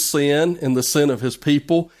his sin and the sin of his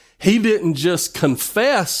people. He didn't just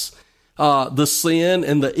confess the sin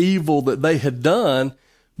and the evil that they had done,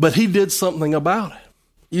 but he did something about it.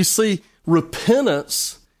 You see,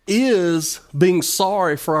 repentance is being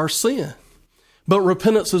sorry for our sin. But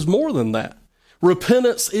repentance is more than that.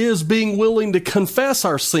 Repentance is being willing to confess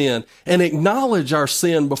our sin and acknowledge our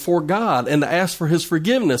sin before God and to ask for His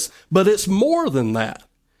forgiveness. But it's more than that.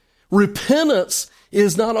 Repentance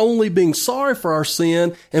is not only being sorry for our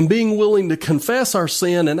sin and being willing to confess our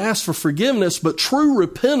sin and ask for forgiveness, but true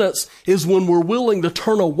repentance is when we're willing to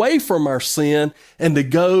turn away from our sin and to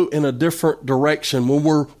go in a different direction, when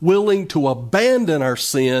we're willing to abandon our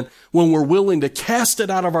sin, when we're willing to cast it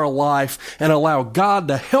out of our life and allow God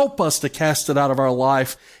to help us to cast it out of our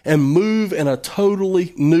life and move in a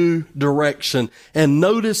totally new direction. And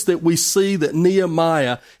notice that we see that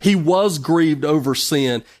Nehemiah, he was grieved over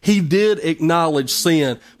sin. He did acknowledge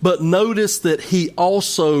sin, but notice that he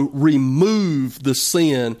also removed the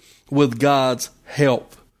sin with God's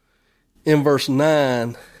help. In verse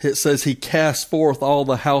 9, it says he cast forth all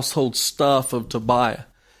the household stuff of Tobiah.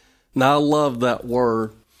 Now, I love that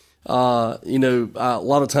word. A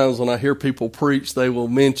lot of times when I hear people preach, they will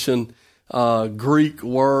mention Greek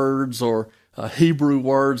words or Hebrew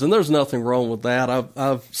words, and there's nothing wrong with that.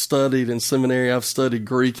 I've studied in seminary, I've studied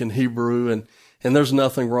Greek and Hebrew, and there's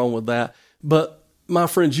nothing wrong with that. But my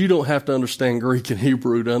friends, you don't have to understand Greek and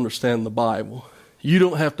Hebrew to understand the Bible. You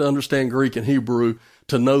don't have to understand Greek and Hebrew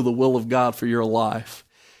to know the will of God for your life.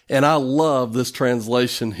 And I love this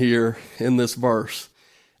translation here in this verse.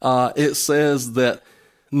 It says that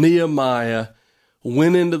Nehemiah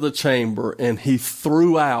went into the chamber and he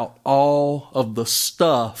threw out all of the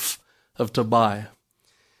stuff of Tobiah.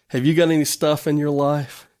 Have you got any stuff in your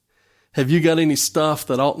life? Have you got any stuff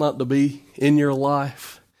that ought not to be in your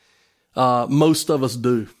life? Most of us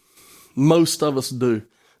do. Most of us do.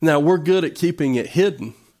 Now, we're good at keeping it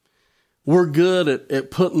hidden. We're good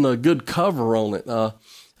at putting a good cover on it.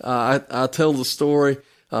 I tell the story.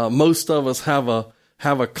 Most of us have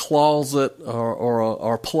a closet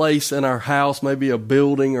or a place in our house, maybe a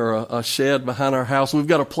building or a shed behind our house. We've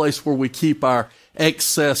got a place where we keep our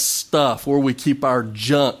excess stuff, where we keep our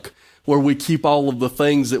junk, where we keep all of the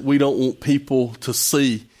things that we don't want people to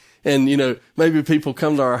see. And, maybe people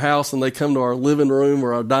come to our house and they come to our living room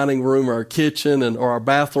or our dining room or our kitchen or our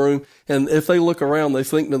bathroom. And if they look around, they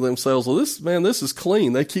think to themselves, well, this is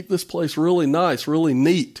clean. They keep this place really nice, really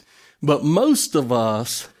neat. But most of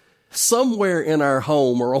us, somewhere in our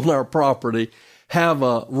home or on our property, have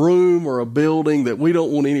a room or a building that we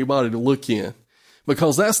don't want anybody to look in,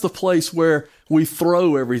 because that's the place where we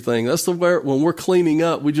throw everything. That's where when we're cleaning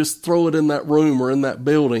up, we just throw it in that room or in that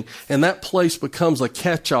building, and that place becomes a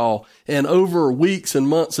catch-all. And over weeks and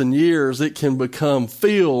months and years, it can become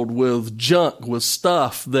filled with junk, with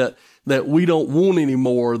stuff that we don't want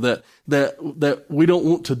anymore, that we don't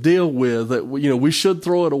want to deal with, that we should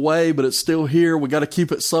throw it away, but it's still here. We got to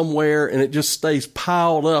keep it somewhere, and it just stays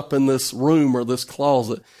piled up in this room or this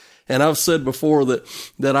closet. And I've said before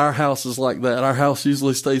that our house is like that. Our house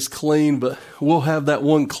usually stays clean, but we'll have that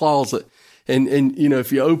one closet. And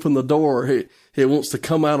if you open the door, it wants to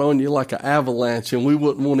come out on you like an avalanche, and we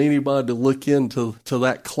wouldn't want anybody to look into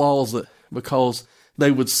that closet, because they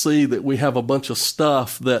would see that we have a bunch of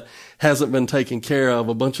stuff that hasn't been taken care of,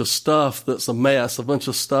 a bunch of stuff that's a mess, a bunch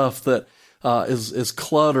of stuff that is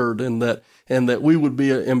cluttered, and that we would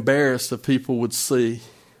be embarrassed if people would see.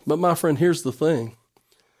 But my friend, here's the thing.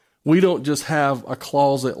 We don't just have a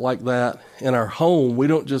closet like that in our home. We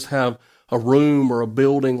don't just have a room or a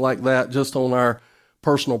building like that just on our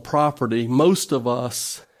personal property. Most of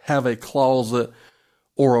us have a closet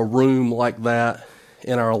or a room like that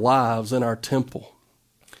in our lives, in our temple.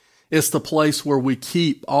 It's the place where we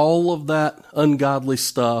keep all of that ungodly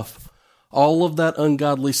stuff, all of that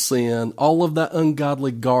ungodly sin, all of that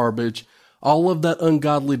ungodly garbage, all of that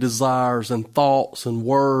ungodly desires and thoughts and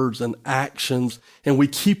words and actions, and we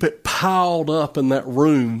keep it piled up in that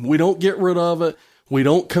room. We don't get rid of it. We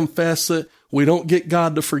don't confess it. We don't get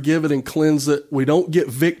God to forgive it and cleanse it. We don't get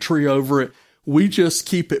victory over it. We just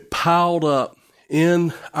keep it piled up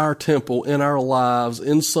in our temple, in our lives,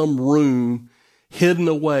 in some room, hidden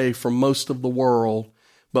away from most of the world.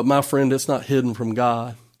 But my friend, it's not hidden from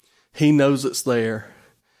God. He knows it's there.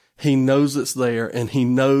 He knows it's there, and he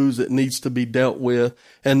knows it needs to be dealt with.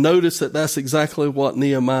 And notice that that's exactly what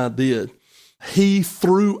Nehemiah did. He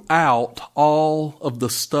threw out all of the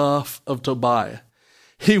stuff of Tobiah.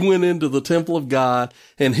 He went into the temple of God,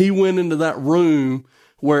 and he went into that room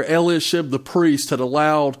where Eliashib the priest had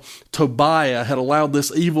allowed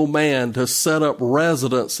this evil man to set up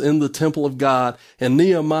residence in the temple of God. And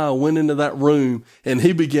Nehemiah went into that room, and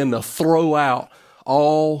he began to throw out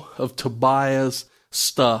all of Tobiah's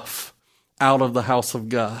stuff out of the house of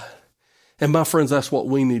God. And my friends, that's what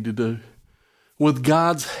we need to do. With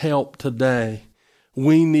God's help today,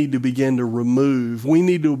 we need to begin to remove. We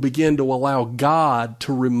need to begin to allow God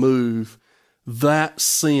to remove that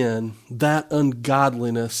sin, that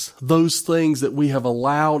ungodliness, those things that we have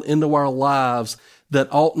allowed into our lives that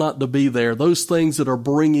ought not to be there, those things that are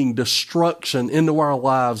bringing destruction into our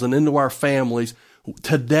lives and into our families.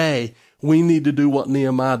 Today, we need to do what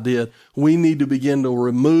Nehemiah did. We need to begin to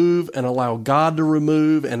remove and allow God to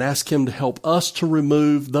remove and ask him to help us to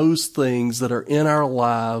remove those things that are in our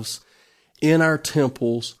lives, in our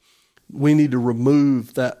temples. We need to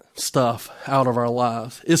remove that stuff out of our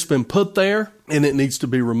lives. It's been put there and it needs to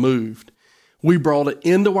be removed. We brought it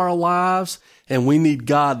into our lives and we need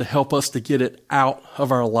God to help us to get it out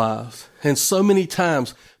of our lives. And so many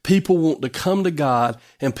times people want to come to God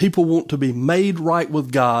and people want to be made right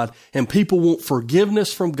with God and people want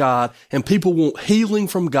forgiveness from God and people want healing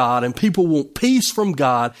from God and people want peace from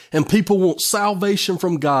God and people want salvation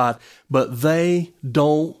from God, but they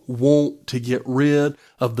don't want to get rid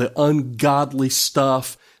of the ungodly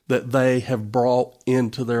stuff that they have brought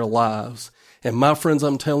into their lives. And my friends,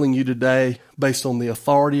 I'm telling you today, based on the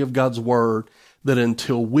authority of God's word, that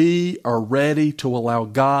until we are ready to allow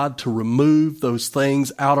God to remove those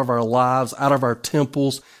things out of our lives, out of our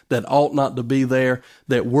temples that ought not to be there,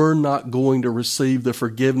 that we're not going to receive the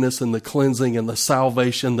forgiveness and the cleansing and the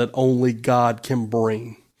salvation that only God can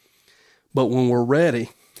bring. But when we're ready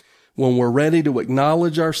to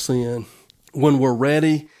acknowledge our sin, when we're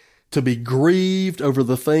ready to be grieved over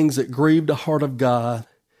the things that grieve the heart of God,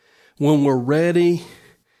 when we're ready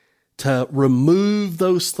to remove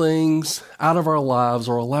those things out of our lives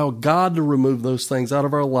or allow God to remove those things out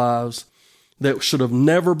of our lives that should have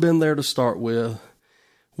never been there to start with,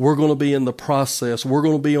 we're going to be in the process. We're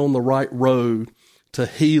going to be on the right road to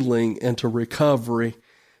healing and to recovery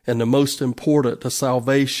and the most important, to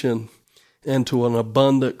salvation and to an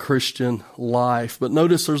abundant Christian life. But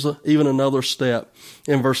notice there's even another step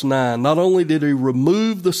in verse 9. Not only did he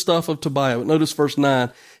remove the stuff of Tobiah, but notice verse 9.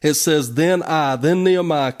 It says, then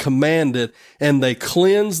Nehemiah commanded, and they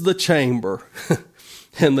cleansed the chamber.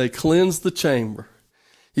 And they cleansed the chamber.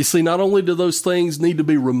 You see, not only do those things need to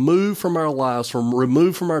be removed from our lives,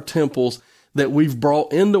 removed from our temples, that we've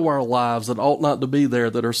brought into our lives that ought not to be there,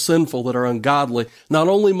 that are sinful, that are ungodly, not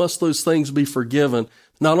only must those things be forgiven,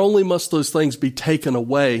 not only must those things be taken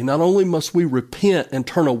away, not only must we repent and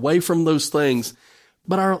turn away from those things,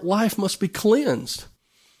 but our life must be cleansed.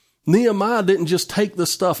 Nehemiah didn't just take the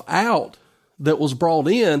stuff out that was brought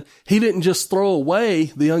in. He didn't just throw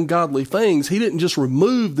away the ungodly things. He didn't just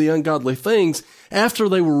remove the ungodly things. After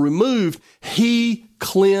they were removed, he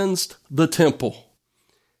cleansed the temple.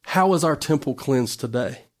 How is our temple cleansed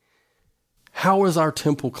today? How is our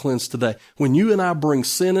temple cleansed today? When you and I bring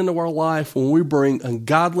sin into our life, when we bring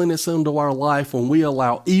ungodliness into our life, when we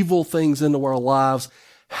allow evil things into our lives,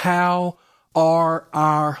 how are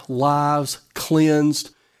our lives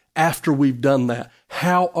cleansed after we've done that?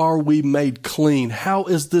 How are we made clean? How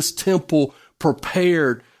is this temple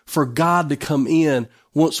prepared for God to come in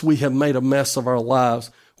once we have made a mess of our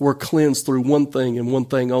lives? We're cleansed through one thing and one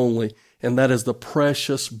thing only, and that is the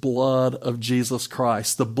precious blood of Jesus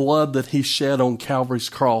Christ, the blood that he shed on Calvary's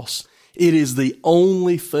cross. It is the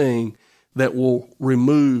only thing that will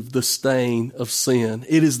remove the stain of sin.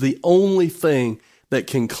 It is the only thing that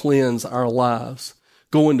can cleanse our lives.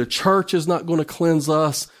 Going to church is not going to cleanse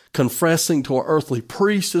us. Confessing to an earthly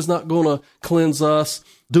priest is not going to cleanse us.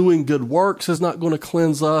 Doing good works is not going to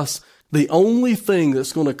cleanse us. The only thing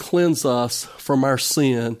that's going to cleanse us from our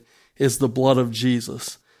sin is the blood of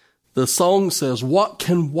Jesus. The song says, what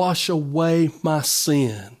can wash away my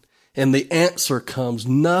sin? And the answer comes,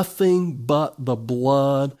 nothing but the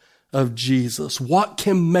blood of Jesus. What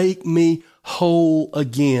can make me whole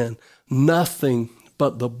again? Nothing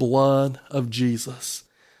but the blood of Jesus.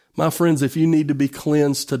 My friends, if you need to be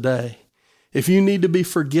cleansed today, if you need to be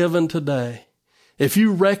forgiven today, if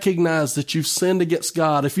you recognize that you've sinned against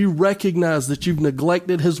God, if you recognize that you've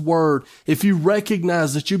neglected His Word, if you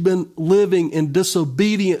recognize that you've been living in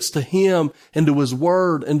disobedience to Him and to His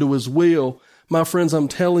Word and to His will, my friends, I'm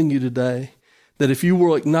telling you today that if you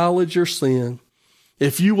will acknowledge your sin,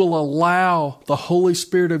 if you will allow the Holy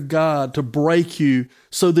Spirit of God to break you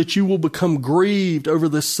so that you will become grieved over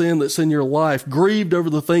the sin that's in your life, grieved over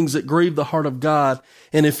the things that grieve the heart of God,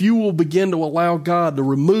 and if you will begin to allow God to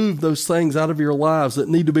remove those things out of your lives that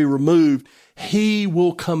need to be removed, He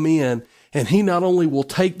will come in and He not only will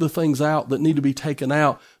take the things out that need to be taken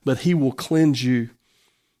out, but He will cleanse you.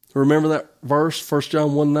 Remember that verse, 1 John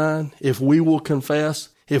 1:9? If we will confess,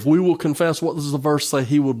 what does the verse say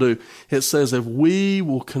He will do? It says, if we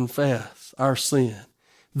will confess our sin,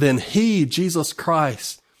 then He, Jesus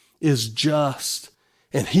Christ, is just,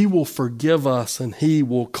 and He will forgive us, and He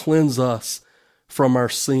will cleanse us from our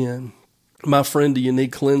sin. My friend, do you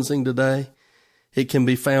need cleansing today? It can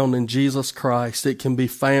be found in Jesus Christ. It can be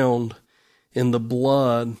found in the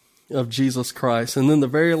blood of Jesus Christ. And then the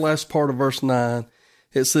very last part of verse 9,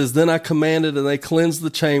 it says, then I commanded, and they cleansed the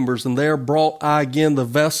chambers, and there brought I again the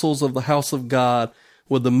vessels of the house of God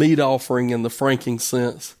with the meat offering and the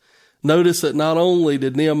frankincense. Notice that not only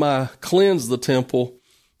did Nehemiah cleanse the temple,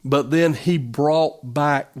 but then he brought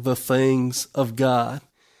back the things of God.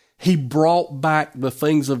 He brought back the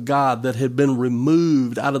things of God that had been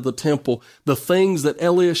removed out of the temple, the things that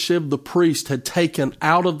Eliashib the priest had taken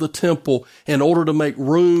out of the temple in order to make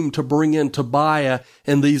room to bring in Tobiah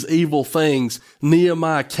and these evil things.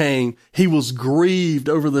 Nehemiah came. He was grieved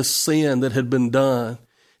over this sin that had been done.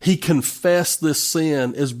 He confessed this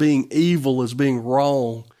sin as being evil, as being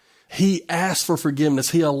wrong. He asked for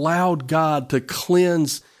forgiveness. He allowed God to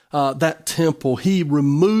cleanse that temple. He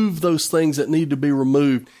removed those things that need to be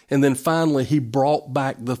removed. And then finally, he brought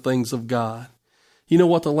back the things of God. You know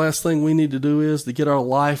what the last thing we need to do is to get our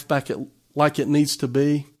life back like it needs to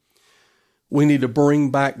be? We need to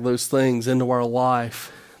bring back those things into our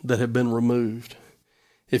life that have been removed.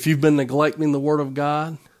 If you've been neglecting the Word of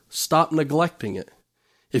God, stop neglecting it.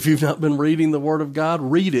 If you've not been reading the Word of God,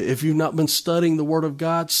 read it. If you've not been studying the Word of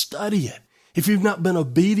God, study it. If you've not been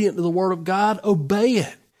obedient to the Word of God, obey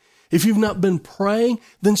it. If you've not been praying,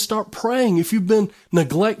 then start praying. If you've been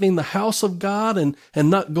neglecting the house of God and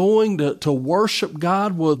not going to worship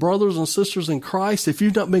God with brothers and sisters in Christ, if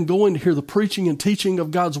you've not been going to hear the preaching and teaching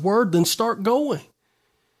of God's Word, then start going.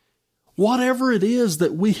 Whatever it is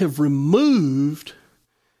that we have removed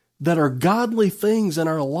that are godly things in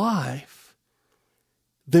our life,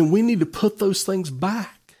 then we need to put those things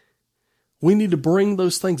back. We need to bring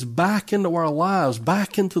those things back into our lives,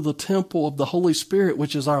 back into the temple of the Holy Spirit,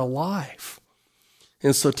 which is our life.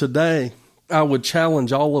 And so today, I would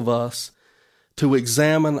challenge all of us to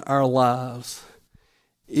examine our lives.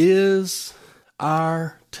 Is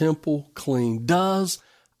our temple clean? Does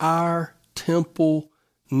our temple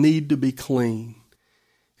need to be clean?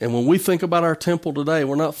 And when we think about our temple today,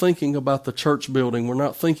 we're not thinking about the church building. We're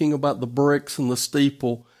not thinking about the bricks and the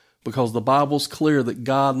steeple, because the Bible's clear that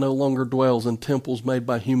God no longer dwells in temples made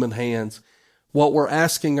by human hands. What we're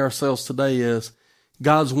asking ourselves today is,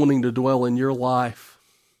 God's wanting to dwell in your life.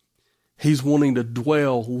 He's wanting to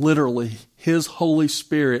dwell literally. His Holy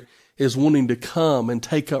Spirit is wanting to come and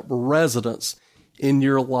take up residence in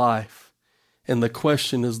your life. And the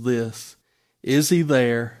question is this: is He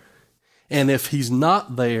there? And if He's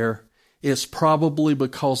not there, it's probably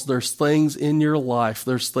because there's things in your life,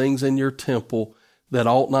 there's things in your temple that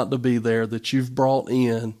ought not to be there, that you've brought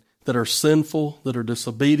in, that are sinful, that are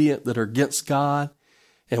disobedient, that are against God.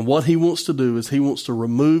 And what He wants to do is He wants to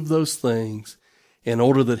remove those things in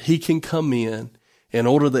order that He can come in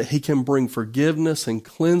order that He can bring forgiveness and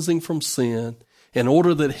cleansing from sin, in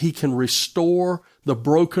order that He can restore the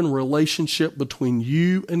broken relationship between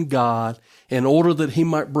you and God, in order that He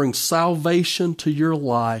might bring salvation to your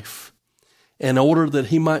life, in order that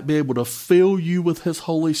He might be able to fill you with His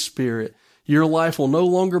Holy Spirit. Your life will no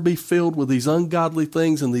longer be filled with these ungodly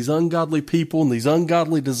things and these ungodly people and these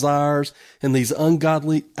ungodly desires and these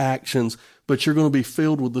ungodly actions, but you're going to be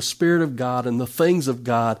filled with the Spirit of God and the things of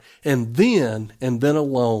God. And then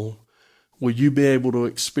alone, will you be able to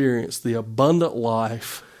experience the abundant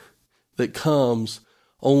life that comes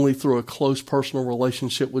only through a close personal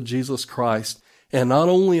relationship with Jesus Christ. And not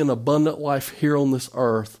only an abundant life here on this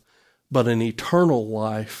earth, but an eternal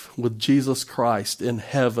life with Jesus Christ in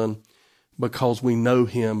heaven, because we know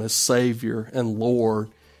Him as Savior and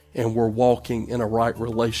Lord, and we're walking in a right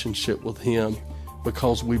relationship with Him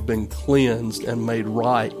because we've been cleansed and made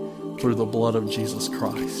right through the blood of Jesus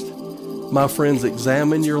Christ. My friends,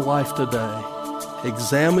 examine your life today.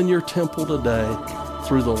 Examine your temple today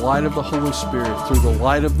through the light of the Holy Spirit, through the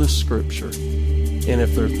light of the Scripture. And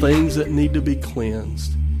if there are things that need to be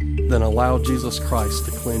cleansed, then allow Jesus Christ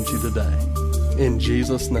to cleanse you today. In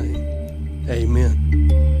Jesus' name,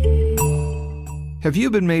 amen. Have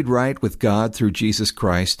you been made right with God through Jesus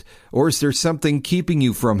Christ, or is there something keeping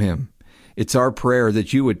you from Him? It's our prayer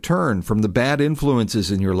that you would turn from the bad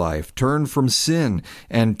influences in your life, turn from sin,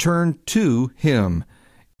 and turn to Him.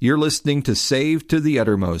 You're listening to Saved to the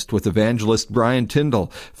Uttermost with evangelist Brian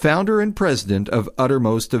Tyndall, founder and president of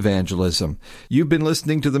Uttermost Evangelism. You've been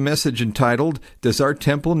listening to the message entitled, Does Our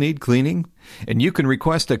Temple Need Cleaning? And you can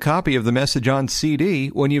request a copy of the message on CD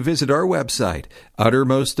when you visit our website,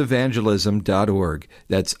 uttermostevangelism.org.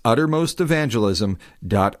 That's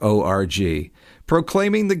uttermostevangelism.org.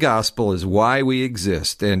 Proclaiming the gospel is why we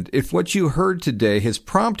exist, and if what you heard today has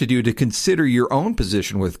prompted you to consider your own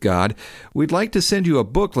position with God, we'd like to send you a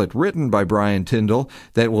booklet written by Brian Tyndall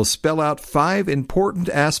that will spell out 5 important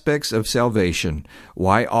aspects of salvation: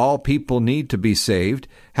 why all people need to be saved,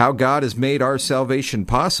 how God has made our salvation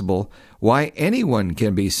possible, why anyone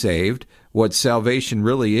can be saved, what salvation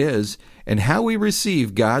really is, and how we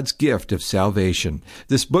receive God's gift of salvation.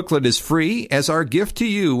 This booklet is free as our gift to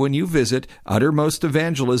you when you visit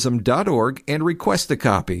uttermostevangelism.org and request a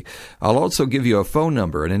copy. I'll also give you a phone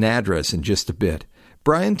number and an address in just a bit.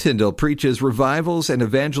 Brian Tyndall preaches revivals and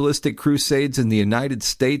evangelistic crusades in the United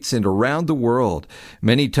States and around the world.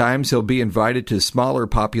 Many times he'll be invited to smaller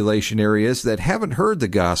population areas that haven't heard the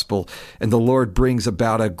gospel, and the Lord brings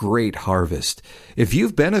about a great harvest. If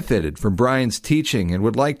you've benefited from Brian's teaching and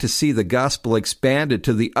would like to see the gospel expanded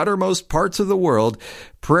to the uttermost parts of the world,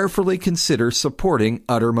 prayerfully consider supporting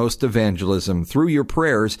Uttermost Evangelism through your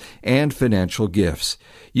prayers and financial gifts.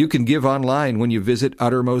 You can give online when you visit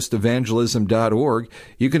uttermostevangelism.org.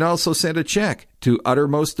 You can also send a check to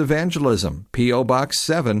Uttermost Evangelism, P.O. Box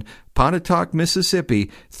 7, Pontotoc,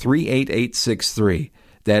 Mississippi, 38863.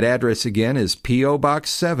 That address again is P.O.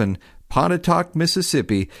 Box 7, Pontotoc,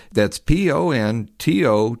 Mississippi. That's Pontotoc,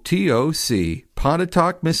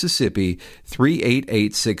 Pontotoc, Mississippi,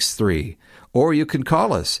 38863. Or you can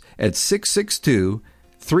call us at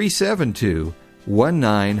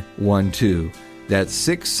 662-372-1912. That's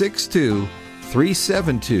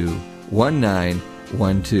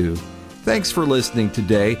 662-372-1912. Thanks for listening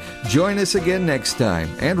today. Join us again next time.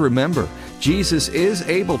 And remember, Jesus is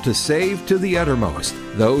able to save to the uttermost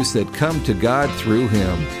those that come to God through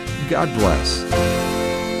Him. God bless.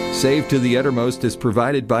 Save to the Uttermost is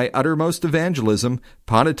provided by Uttermost Evangelism,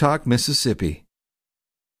 Pontotoc, Mississippi.